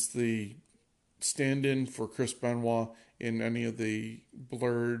was the stand-in for Chris Benoit in any of the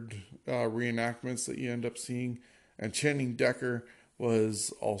blurred reenactments that you end up seeing. And Channing Decker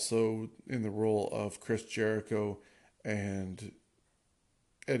was also in the role of Chris Jericho and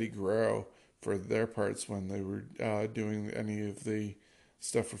Eddie Guerrero for their parts when they were doing any of the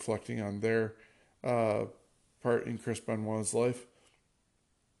stuff reflecting on their part in Chris Benoit's life.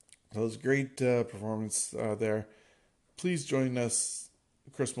 So it was a great performance there. Please join us,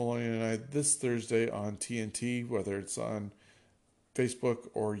 Chris Maloney and I, this Thursday on TNT, whether it's on Facebook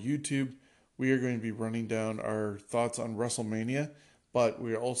or YouTube. We are going to be running down our thoughts on WrestleMania, but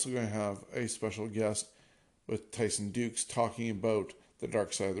we're also going to have a special guest with Tyson Dukes talking about the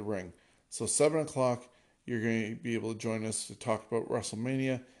Dark Side of the Ring. So 7 o'clock, you're going to be able to join us to talk about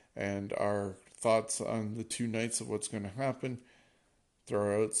WrestleMania and our thoughts on the 2 nights of what's going to happen.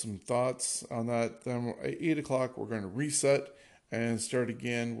 Throw out some thoughts on that. Then at 8 o'clock, we're going to reset and start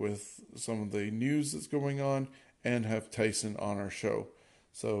again with some of the news that's going on and have Tyson on our show.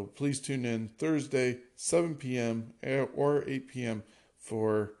 So please tune in Thursday, 7 p.m. or 8 p.m.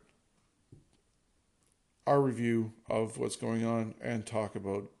 for our review of what's going on and talk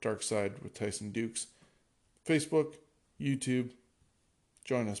about Dark Side with Tyson Dukes. Facebook, YouTube,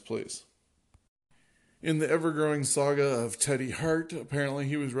 join us please. In the ever-growing saga of Teddy Hart, apparently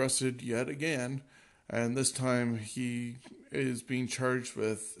he was arrested yet again, and this time he is being charged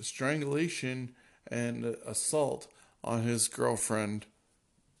with strangulation and assault on his girlfriend,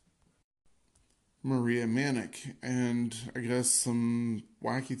 Maria Manic. And I guess some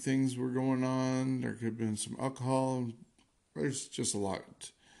wacky things were going on. There could have been some alcohol. There's just a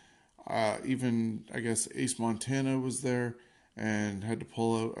lot. Even, I guess, Ace Montana was there and had to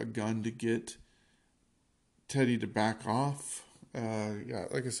pull out a gun to get Teddy to back off. Yeah,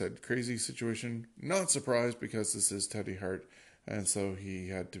 like I said, crazy situation. Not surprised because this is Teddy Hart, and so he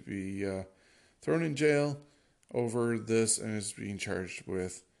had to be thrown in jail over this and is being charged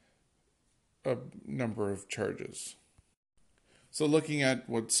with a number of charges. So looking at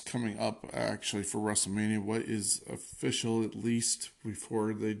what's coming up actually for WrestleMania, what is official at least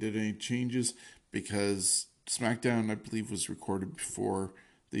before they did any changes, because SmackDown, I believe, was recorded before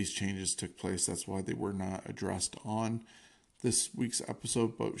these changes took place. That's why they were not addressed on this week's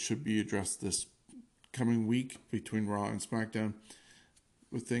episode, but should be addressed this coming week between Raw and SmackDown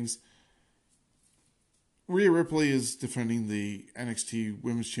with things. Rhea Ripley is defending the NXT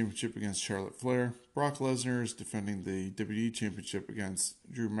Women's Championship against Charlotte Flair. Brock Lesnar is defending the WWE Championship against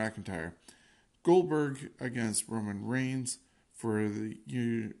Drew McIntyre. Goldberg against Roman Reigns for the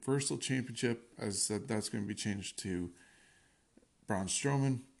Universal Championship. As I said, that's going to be changed to Braun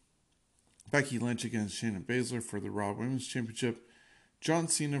Strowman. Becky Lynch against Shayna Baszler for the Raw Women's Championship. John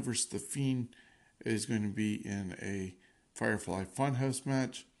Cena versus The Fiend is going to be in a Firefly Funhouse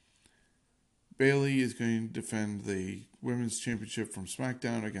match. Bayley is going to defend the Women's Championship from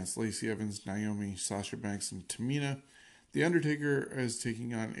SmackDown against Lacey Evans, Naomi, Sasha Banks, and Tamina. The Undertaker is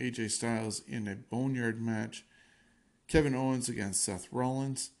taking on AJ Styles in a Boneyard match. Kevin Owens against Seth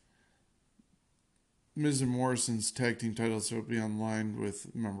Rollins. Miz and Morrison's tag team titles will be on line with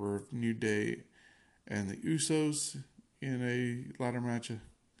a member of New Day and the Usos in a ladder match.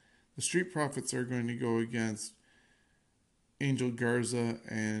 The Street Profits are going to go against Angel Garza,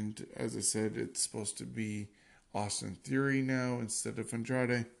 and as I said, it's supposed to be Austin Theory now instead of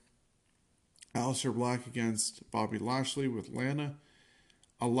Andrade. Aleister Black against Bobby Lashley with Lana.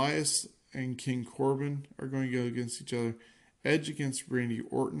 Elias and King Corbin are going to go against each other. Edge against Randy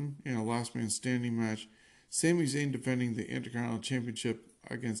Orton in a last man standing match. Sami Zayn defending the Intercontinental Championship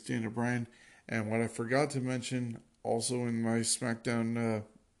against Daniel Bryan. And what I forgot to mention also in my SmackDown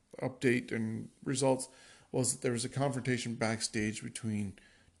update and results was that there was a confrontation backstage between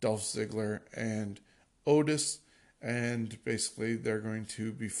Dolph Ziggler and Otis. And basically they're going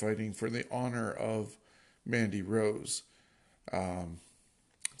to be fighting for the honor of Mandy Rose.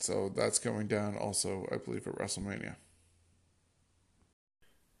 So that's going down also, I believe, at WrestleMania.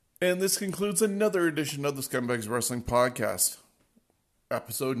 And this concludes another edition of the Scumbags Wrestling Podcast,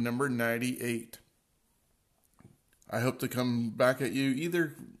 episode number 98. I hope to come back at you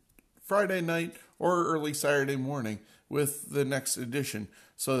either Friday night or early Saturday morning with the next edition,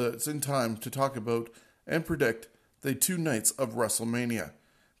 so that it's in time to talk about and predict the 2 nights of WrestleMania.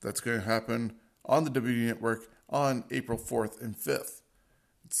 That's going to happen on the WWE Network on April 4th and 5th.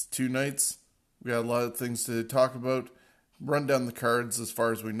 It's 2 nights. We got a lot of things to talk about. Run down the cards as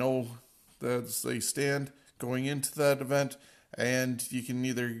far as we know as they stand going into that event. And you can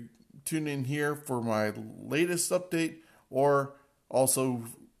either tune in here for my latest update or also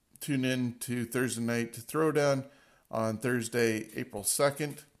tune in to Thursday Night Throwdown on Thursday, April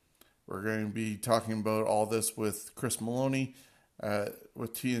 2nd. We're going to be talking about all this with Chris Maloney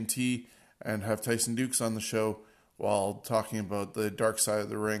with TNT and have Tyson Dukes on the show while talking about the dark side of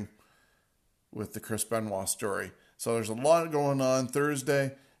the ring with the Chris Benoit story. So there's a lot going on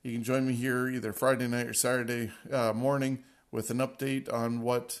Thursday. You can join me here either Friday night or Saturday morning with an update on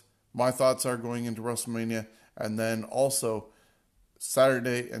what my thoughts are going into WrestleMania. And then also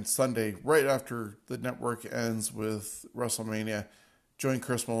Saturday and Sunday, right after the network ends with WrestleMania, join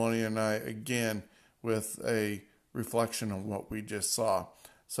Chris Maloney and I again with a reflection on what we just saw.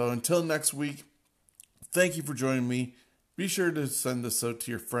 So until next week, thank you for joining me. Be sure to send this out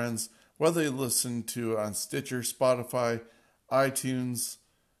to your friends, whether you listen to on Stitcher, Spotify, iTunes,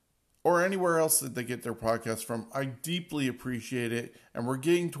 or anywhere else that they get their podcasts from. I deeply appreciate it. And we're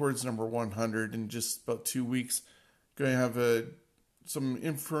getting towards number 100 in just about 2 weeks. Going to have some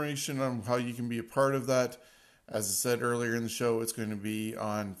information on how you can be a part of that. As I said earlier in the show, it's going to be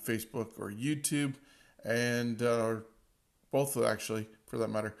on Facebook or YouTube, and both actually, for that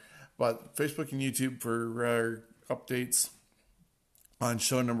matter. But Facebook and YouTube for updates on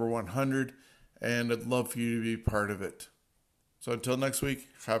show number 100, and I'd love for you to be part of it. So until next week,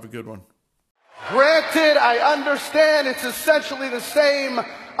 have a good one. Granted, I understand it's essentially the same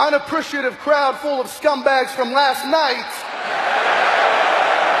unappreciative crowd full of scumbags from last night.